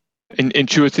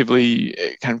intuitively,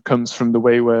 it kind of comes from the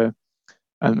way we're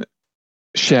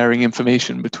sharing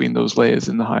information between those layers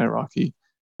in the hierarchy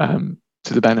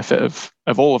to the benefit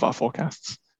of all of our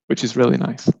forecasts, which is really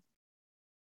nice.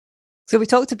 So we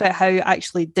talked about how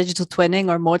actually digital twinning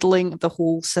or modelling the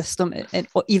whole system,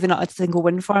 even at a single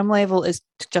wind farm level, is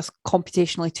just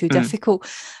computationally too difficult.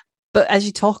 But as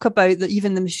you talk about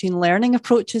even the machine learning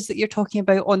approaches that you're talking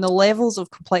about on the levels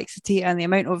of complexity and the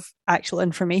amount of actual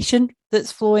information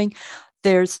that's flowing,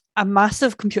 there's a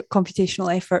massive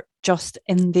computational effort just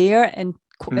in there and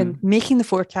in making the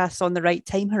forecasts on the right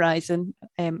time horizon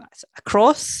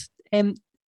across a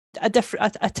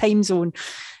time zone,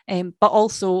 but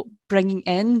also bringing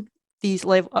in these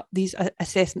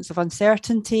assessments of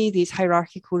uncertainty, these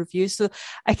hierarchical reviews. So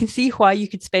I can see why you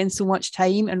could spend so much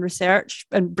time and research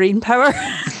and brain power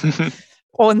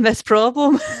on this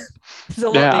problem.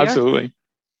 Yeah, absolutely.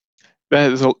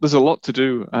 There's a lot to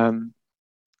do,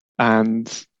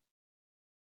 and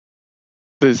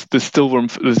there's still room.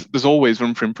 There's always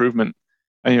room for improvement,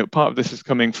 and part of this is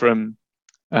coming from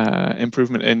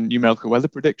improvement in numerical weather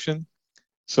prediction.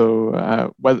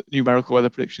 So numerical weather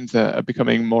predictions are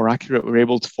becoming more accurate. We're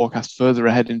able to forecast further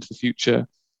ahead into the future,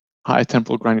 higher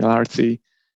temporal granularity,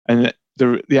 and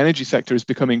the energy sector is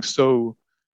becoming so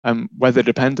weather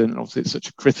dependent. Obviously, it's such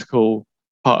a critical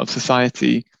part of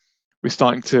society. We're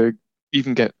starting to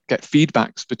even get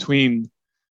feedbacks between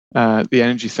the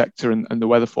energy sector and the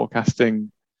weather forecasting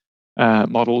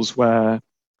models where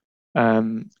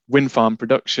wind farm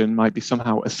production might be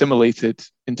somehow assimilated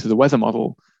into the weather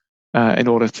model in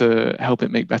order to help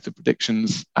it make better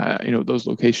predictions, those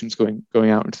locations going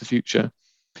out into the future,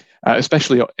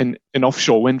 especially in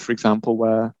offshore wind, for example,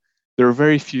 where there are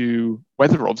very few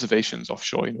weather observations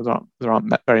offshore. There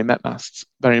aren't very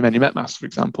many met masts, for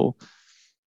example.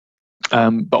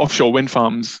 But offshore wind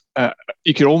farms,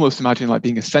 you could almost imagine like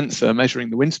being a sensor measuring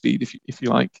the wind speed, if you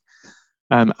like.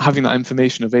 Having that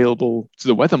information available to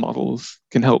the weather models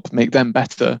can help make them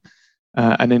better,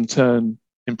 and in turn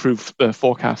improve the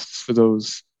forecasts for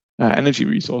those energy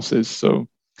resources. So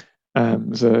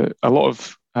there's a lot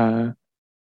of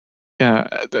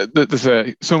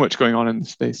there's so much going on in the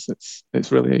space.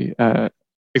 It's really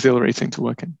exhilarating to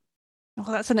work in. Oh,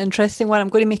 that's an interesting one. I'm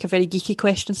going to make a very geeky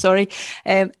question, sorry.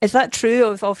 Is that true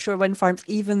of offshore wind farms,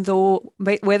 even though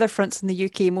weather fronts in the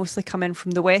UK mostly come in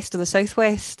from the west or the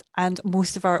southwest, and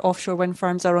most of our offshore wind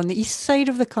farms are on the east side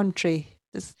of the country?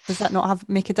 Does that not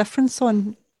make a difference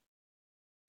on?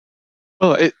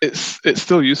 Well, it's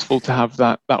still useful to have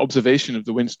that observation of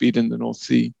the wind speed in the North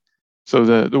Sea. So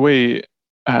the way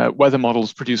weather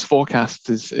models produce forecasts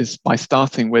is by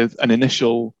starting with an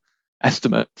initial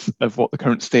estimate of what the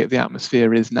current state of the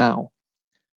atmosphere is now,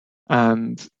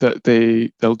 and that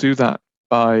they'll do that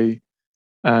by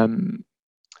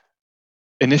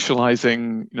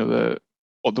initializing the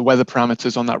weather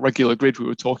parameters on that regular grid we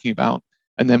were talking about,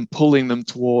 and then pulling them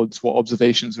towards what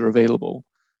observations are available.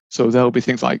 So there'll be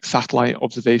things like satellite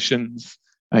observations,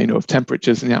 of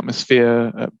temperatures in the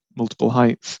atmosphere at multiple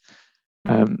heights,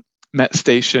 met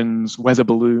stations, weather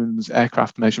balloons,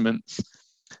 aircraft measurements.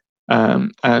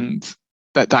 And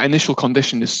that initial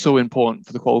condition is so important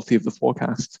for the quality of the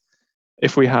forecast.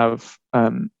 if we have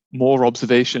more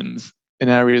observations in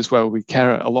areas where we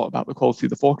care a lot about the quality of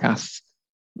the forecasts,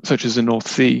 such as the North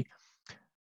Sea,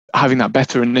 having that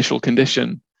better initial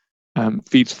condition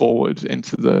feeds forward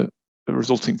into the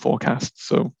resulting forecasts.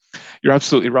 So you're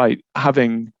absolutely right.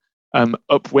 Having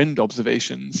upwind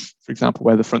observations, for example,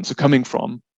 where the fronts are coming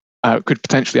from, could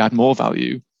potentially add more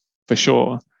value for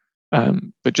sure.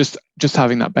 But just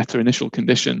having that better initial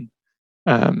condition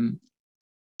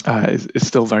is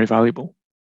still very valuable.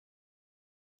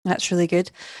 That's really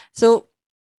good. So,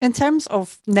 in terms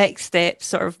of next steps,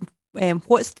 sort of,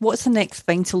 what's the next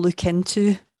thing to look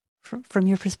into from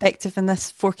your perspective in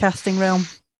this forecasting realm?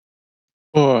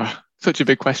 Oh, such a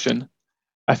big question.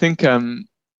 I think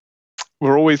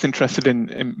we're always interested in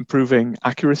improving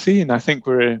accuracy, and I think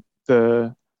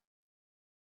the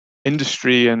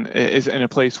industry and is in a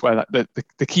place where the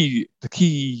key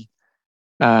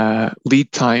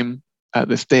lead time,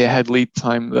 this day ahead lead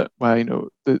time, that where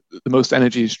the most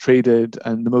energy is traded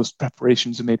and the most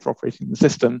preparations are made for operating the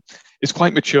system, is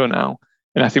quite mature now,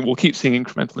 and I think we'll keep seeing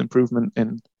incremental improvement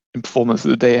in performance at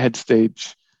the day ahead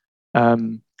stage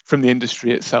from the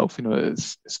industry itself.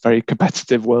 It's a very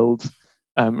competitive world,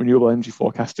 renewable energy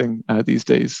forecasting these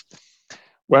days.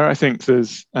 Where I think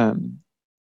there's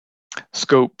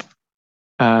scope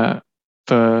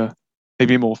for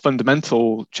maybe more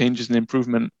fundamental changes and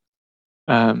improvement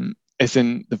is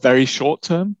in the very short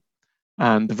term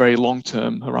and the very long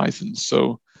term horizons.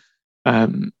 So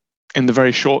in the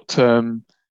very short term,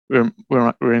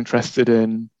 we're interested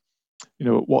in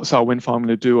what's our wind farm going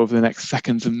to do over the next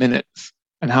seconds and minutes,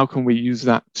 and how can we use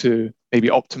that to maybe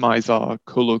optimize our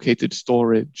co-located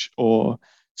storage or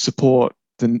support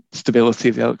the stability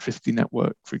of the electricity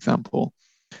network, for example,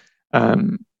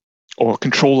 or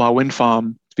control our wind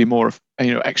farm to be more,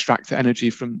 extract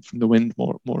energy from the wind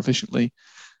more efficiently.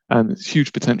 There's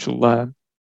huge potential there,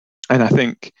 and I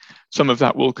think some of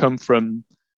that will come from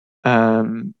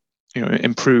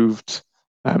improved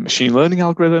machine learning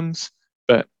algorithms,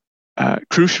 but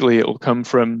crucially, it will come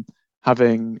from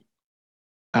finding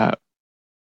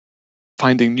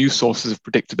new sources of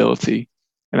predictability,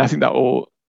 and I think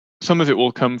some of it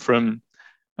will come from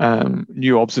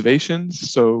new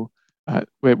observations. So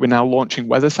we're now launching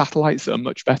weather satellites that are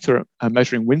much better at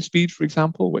measuring wind speed, for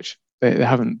example, which they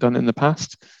haven't done in the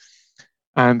past.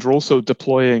 And we're also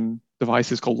deploying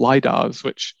devices called LiDARs,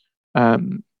 which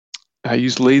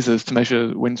use lasers to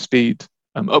measure wind speed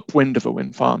upwind of a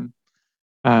wind farm.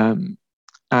 And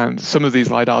some of these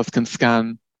LiDARs can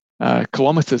scan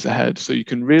kilometers ahead, so you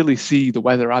can really see the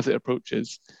weather as it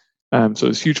approaches. So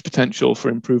there's huge potential for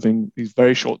improving these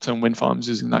very short-term wind farms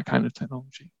using that kind of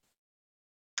technology.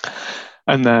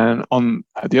 And then on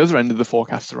the other end of the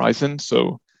forecast horizon,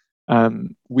 so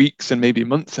weeks and maybe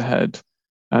months ahead,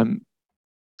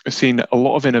 we've seen a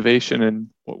lot of innovation in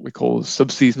what we call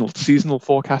subseasonal to seasonal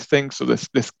forecasting. So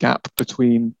this gap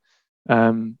between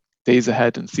days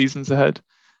ahead and seasons ahead,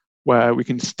 where we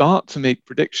can start to make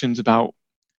predictions about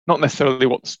not necessarily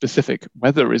what the specific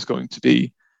weather is going to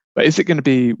be, but is it going to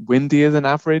be windier than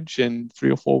average in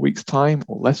 3 or 4 weeks' time,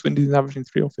 or less windy than average in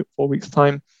 3 or 4 weeks'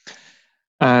 time?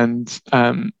 And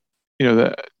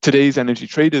today's energy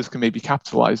traders can maybe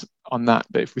capitalize on that.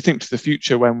 But if we think to the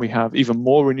future, when we have even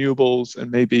more renewables and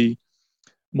maybe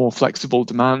more flexible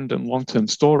demand and long-term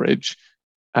storage,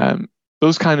 they're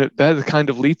the kind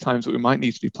of lead times that we might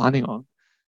need to be planning on.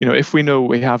 If we know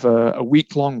we have a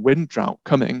week-long wind drought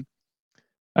coming,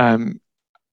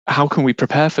 how can we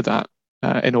prepare for that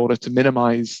in order to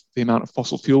minimize the amount of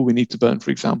fossil fuel we need to burn,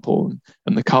 for example,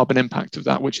 and the carbon impact of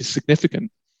that, which is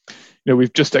significant.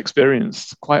 We've just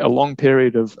experienced quite a long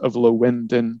period of low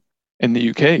wind in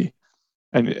the UK,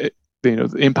 and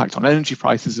the impact on energy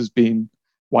prices has been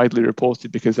widely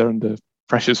reported because they're under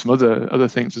pressures from other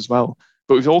things as well.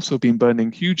 But we've also been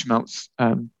burning huge amounts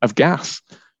of gas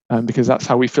because that's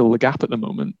how we fill the gap at the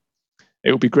moment.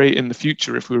 It would be great in the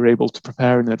future if we were able to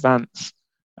prepare in advance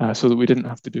so that we didn't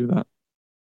have to do that.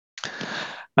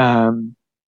 And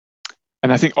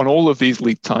I think on all of these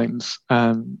lead times,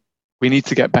 we need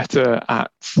to get better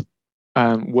at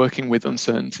working with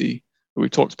uncertainty.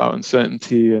 We've talked about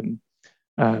uncertainty and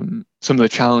some of the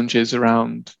challenges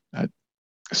around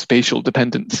spatial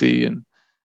dependency and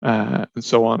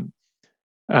so on.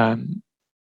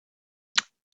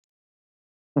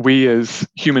 We as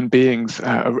human beings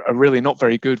are really not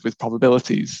very good with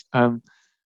probabilities.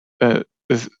 The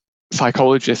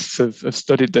psychologists have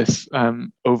studied this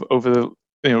over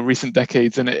the recent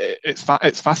decades, and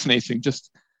it's fascinating. Just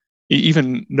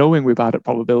even knowing we're bad at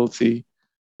probability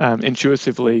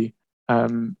intuitively,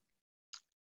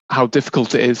 how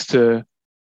difficult it is to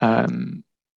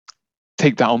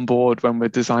take that on board when we're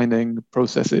designing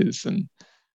processes and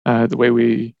the way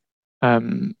we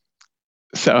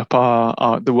set up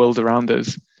the world around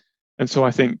us. And so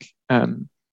I think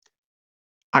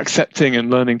accepting and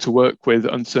learning to work with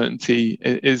uncertainty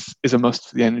is a must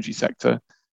for the energy sector,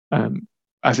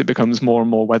 as it becomes more and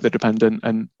more weather dependent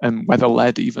and weather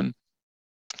led even.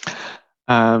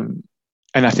 And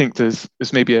I think there's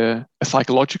maybe a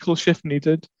psychological shift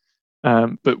needed,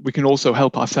 but we can also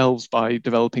help ourselves by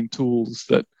developing tools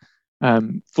that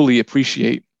fully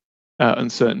appreciate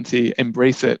uncertainty,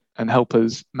 embrace it, and help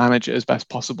us manage it as best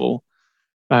possible.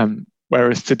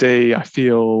 Whereas today, I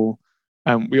feel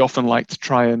we often like to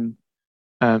try and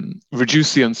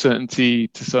reduce the uncertainty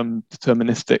to some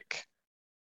deterministic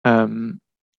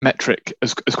metric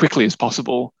as quickly as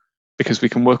possible, because we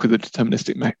can work with a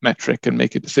deterministic metric and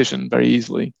make a decision very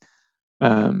easily.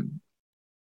 Yeah,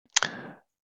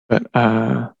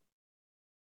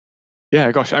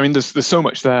 gosh, I mean, there's so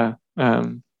much there.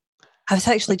 I was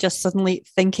actually just suddenly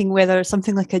thinking whether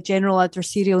something like a general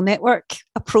adversarial network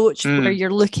approach, where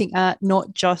you're looking at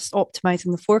not just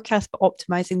optimizing the forecast, but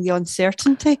optimizing the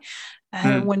uncertainty.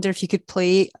 I wonder if you could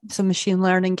play some machine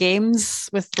learning games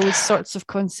with those sorts of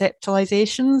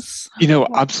conceptualizations.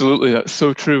 Absolutely. That's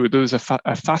so true. There was a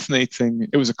fascinating,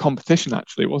 it was a competition,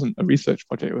 actually. It wasn't a research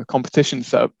project. It was a competition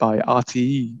set up by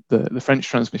RTE, the French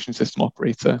transmission system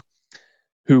operator,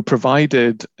 who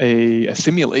provided a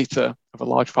simulator of a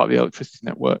large part of the electricity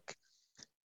network.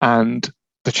 And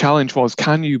the challenge was,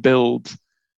 can you build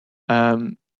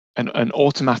an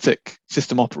automatic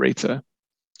system operator?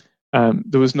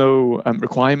 There was no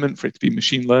requirement for it to be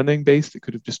machine learning based. It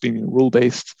could have just been rule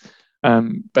based.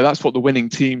 But that's what the winning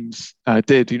teams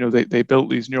did. They built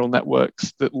these neural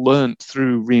networks that learned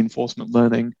through reinforcement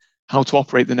learning how to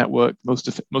operate the network most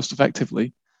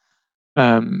effectively.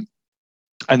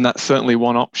 And that's certainly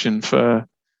one option for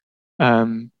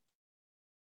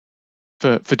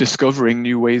discovering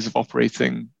new ways of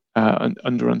operating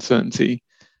under uncertainty.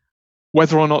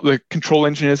 Whether or not the control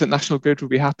engineers at National Grid would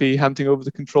be happy handing over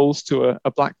the controls to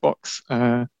a black box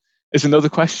is another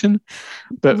question.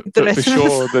 But for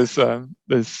sure, there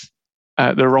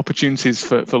are opportunities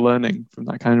for learning from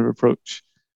that kind of approach,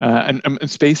 and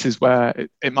spaces where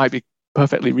it might be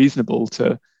perfectly reasonable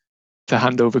to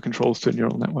hand over controls to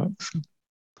neural networks.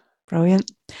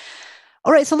 Brilliant.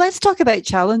 All right, so let's talk about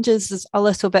challenges a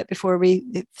little bit before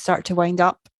we start to wind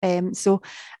up. So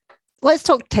let's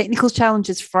talk technical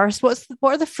challenges first. What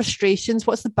are the frustrations?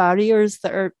 What's the barriers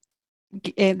that are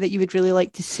that you would really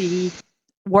like to see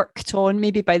worked on,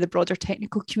 maybe by the broader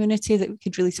technical community, that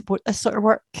could really support this sort of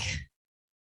work?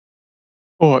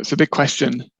 Oh, it's a big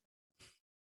question.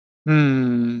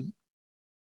 I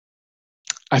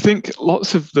think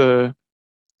lots of the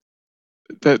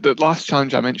last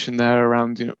challenge I mentioned there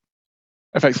around,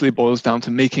 effectively boils down to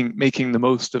making the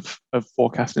most of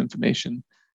forecast information.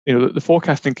 The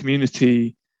forecasting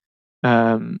community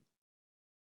is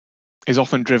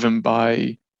often driven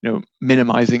by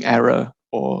minimizing error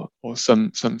or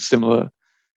some similar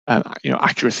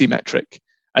accuracy metric,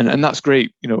 and that's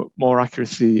great. More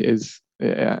accuracy is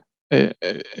going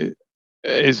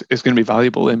to be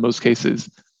valuable in most cases.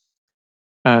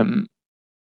 But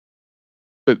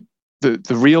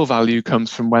the real value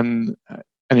comes from when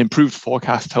an improved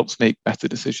forecast helps make better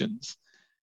decisions.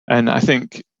 And I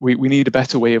think we need a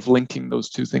better way of linking those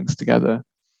two things together.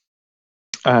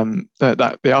 The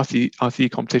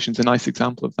RTE competition is a nice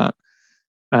example of that.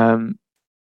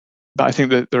 But I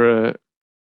think that there are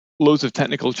loads of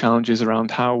technical challenges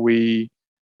around how we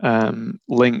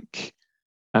link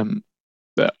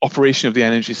the operation of the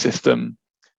energy system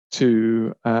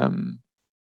to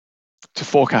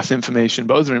forecast information,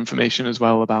 but other information as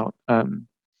well about the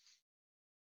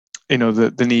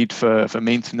need for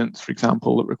maintenance, for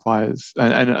example, that requires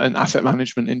and asset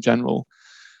management in general.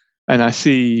 And I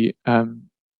see I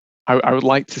would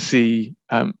like to see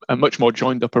a much more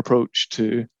joined up approach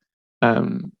to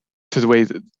the way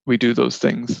that we do those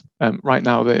things. Right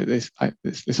now, they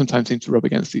sometimes seem to rub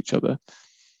against each other,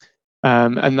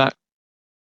 and that,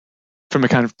 from a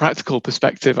kind of practical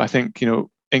perspective, I think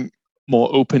more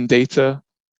open data,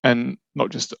 and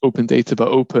not just open data, but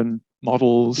open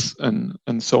models and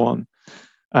so on,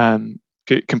 can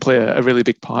play a really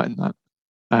big part in that.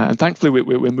 And thankfully,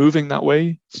 we're moving that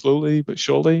way slowly but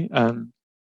surely. But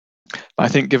I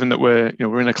think, given that we're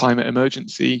in a climate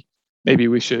emergency, maybe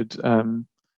we should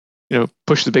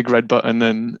push the big red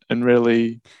button and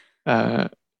really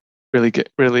provide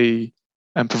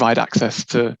access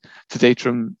to data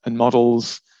and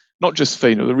models, not just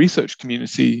for the research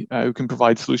community who can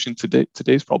provide solutions to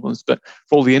today's problems, but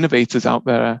for all the innovators out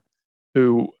there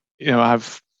who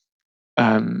have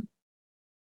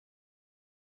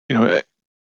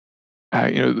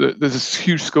there's this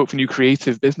huge scope for new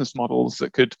creative business models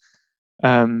that could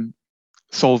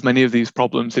solve many of these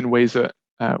problems in ways that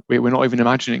we're not even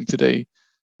imagining today.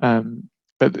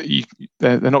 But you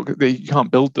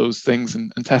can't build those things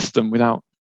and test them without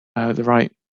the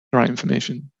right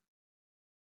information.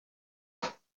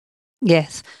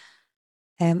 Yes.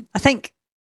 I think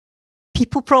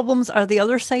people problems are the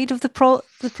other side of the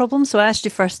problem. So I asked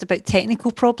you first about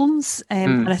technical problems,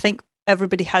 and I think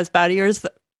everybody has barriers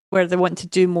where they want to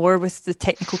do more with the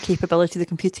technical capability, the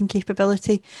computing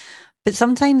capability. But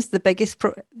sometimes the biggest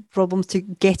problems to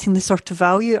getting the sort of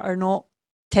value are not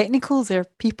technical, they're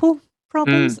people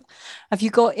problems. Have you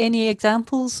got any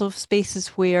examples of spaces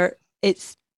where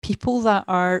it's people that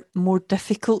are more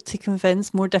difficult to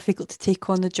convince, more difficult to take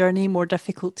on the journey, more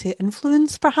difficult to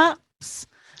influence, perhaps?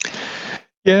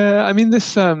 Yeah, I mean,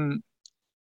 this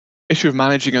issue of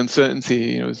managing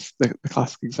uncertainty, is the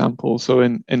classic example. So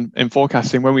in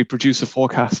forecasting, when we produce a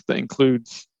forecast that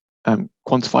includes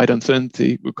quantified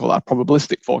uncertainty, we call that a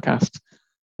probabilistic forecast.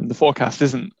 And the forecast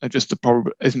isn't just a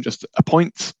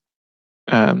point;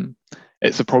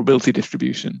 it's a probability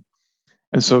distribution.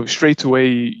 And so straight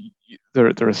away,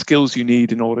 there are skills you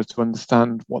need in order to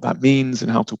understand what that means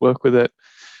and how to work with it.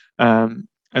 And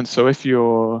so if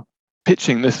you're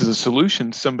pitching this as a solution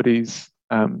to somebody's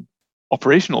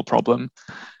operational problem,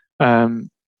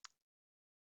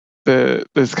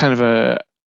 there's kind of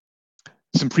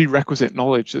some prerequisite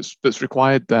knowledge that's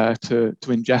required there to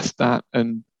ingest that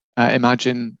and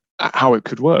imagine how it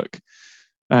could work.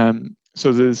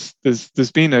 So there's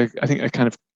been I think a kind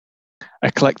of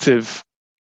a collective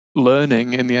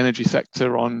learning in the energy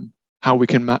sector on how we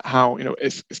can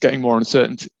it's getting more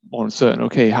uncertain.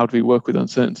 Okay, how do we work with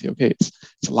uncertainty? Okay, it's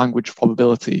a language of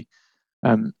probability.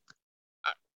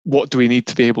 What do we need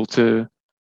to be able to?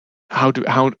 How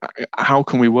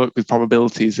can we work with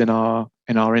probabilities in our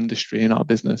industry, in our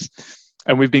business?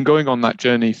 And we've been going on that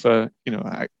journey for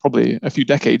probably a few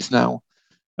decades now,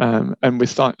 and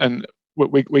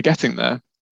we're getting there.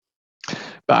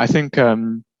 But I think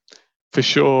for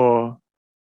sure,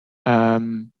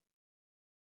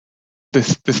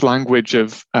 this language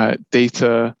of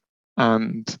data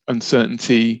and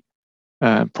uncertainty,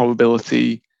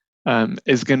 probability,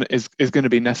 is going to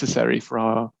be necessary for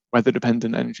our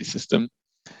weather-dependent energy system,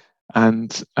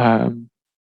 and I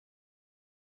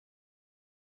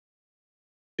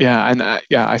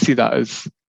see that as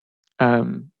a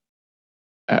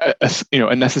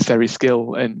necessary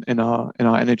skill in our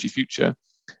energy future.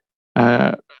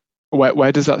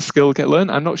 Where does that skill get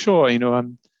learned? I'm not sure.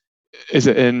 Is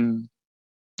it in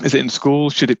school?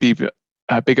 Should it be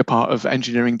a bigger part of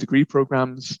engineering degree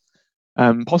programs?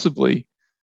 Possibly.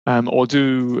 Or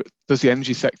does the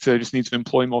energy sector just need to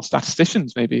employ more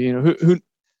statisticians? Maybe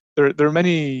there are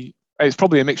many. It's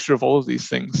probably a mixture of all of these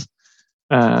things.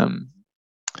 Yeah,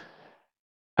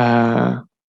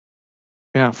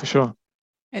 for sure.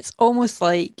 It's almost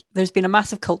like there's been a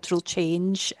massive cultural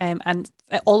change, and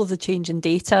all of the change in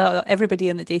data. Everybody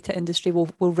in the data industry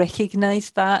will recognise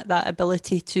that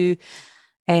ability to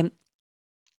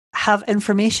have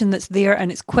information that's there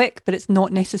and it's quick, but it's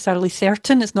not necessarily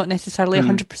certain. It's not necessarily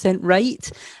 100%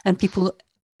 right. And people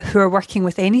who are working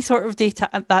with any sort of data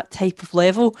at that type of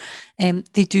level,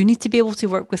 they do need to be able to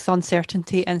work with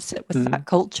uncertainty and sit with that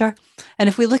culture. And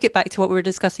if we look back to what we were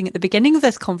discussing at the beginning of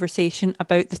this conversation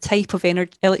about the type of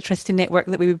electricity network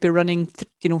that we would be running,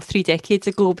 3 decades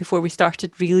ago before we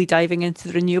started really diving into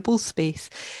the renewables space,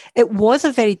 it was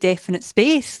a very definite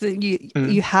space that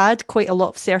you had quite a lot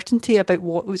of certainty about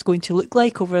what it was going to look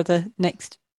like over the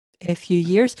next few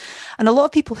years. And a lot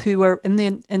of people who were in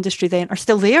the industry then are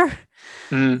still there.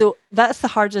 So that's the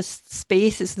hardest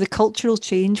space. It's the cultural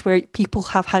change where people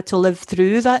have had to live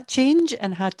through that change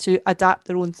and had to adapt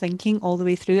their own thinking all the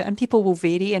way through. And people will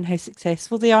vary in how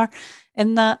successful they are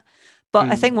in that. But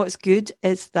I think what's good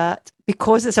is that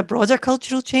because it's a broader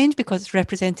cultural change, because it's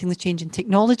representing the change in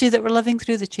technology that we're living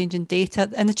through, the change in data,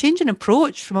 and the change in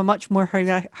approach from a much more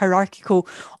hierarchical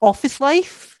office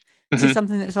life to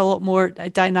something that's a lot more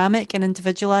dynamic and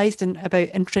individualized and about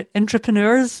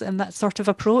entrepreneurs and that sort of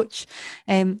approach.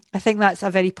 I think that's a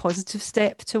very positive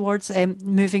step towards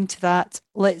moving to that.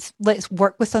 Let's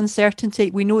work with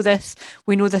uncertainty. We know this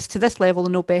to this level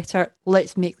and no better.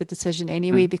 Let's make the decision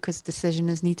anyway because decision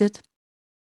is needed.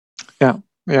 Yeah,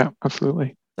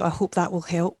 absolutely. So I hope that will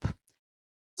help.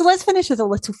 So let's finish with a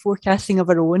little forecasting of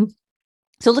our own.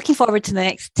 So looking forward to the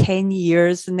next 10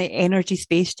 years in the energy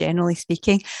space, generally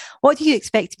speaking, what do you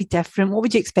expect to be different? What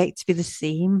would you expect to be the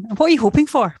same? And what are you hoping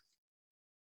for?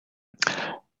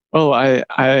 Well,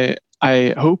 I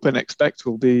hope and expect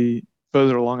we'll be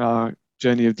further along our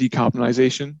journey of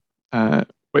decarbonisation.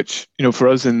 which, for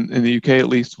us in the UK at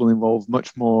least, will involve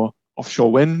much more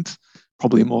offshore wind,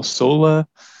 probably more solar,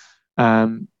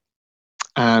 and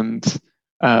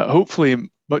hopefully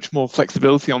much more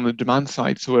flexibility on the demand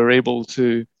side, so we're able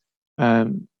to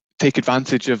take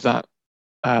advantage of that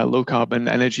low carbon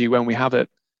energy when we have it,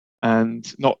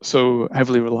 and not so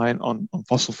heavily reliant on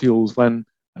fossil fuels when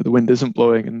the wind isn't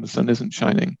blowing and the sun isn't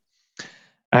shining.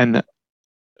 And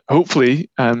hopefully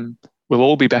we'll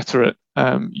all be better at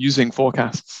using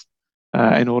forecasts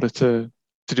in order to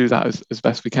do that as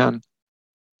best we can.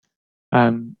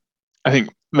 I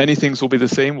think many things will be the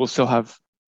same. We'll still have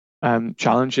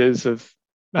challenges of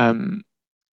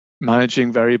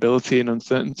managing variability and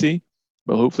uncertainty,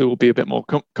 but hopefully we'll be a bit more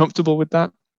comfortable with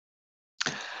that.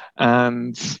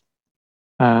 And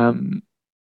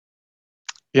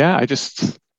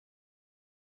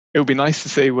it would be nice to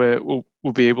say we'll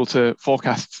be able to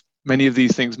forecast many of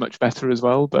these things much better as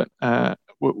well, but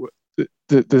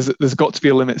there's got to be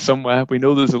a limit somewhere. We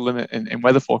know there's a limit in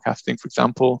weather forecasting, for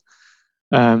example.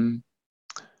 But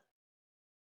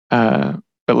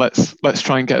let's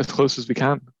try and get as close as we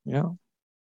can. Yeah.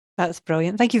 That's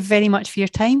brilliant. Thank you very much for your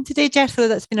time today, Jethro.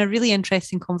 That's been a really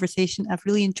interesting conversation. I've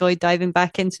really enjoyed diving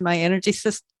back into my energy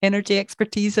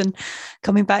expertise and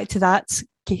coming back to that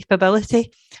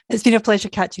capability. It's been a pleasure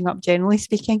catching up, generally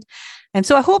speaking. And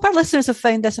so I hope our listeners have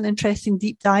found this an interesting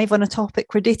deep dive on a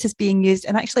topic where data is being used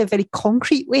in actually a very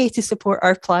concrete way to support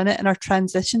our planet and our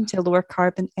transition to a lower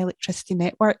carbon electricity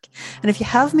network. And if you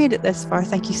have made it this far,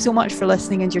 thank you so much for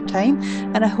listening and your time.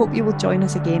 And I hope you will join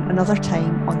us again another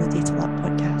time on the Data Lab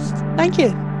podcast. Thank you.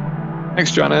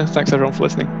 Thanks, Joanna. Thanks everyone for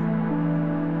listening.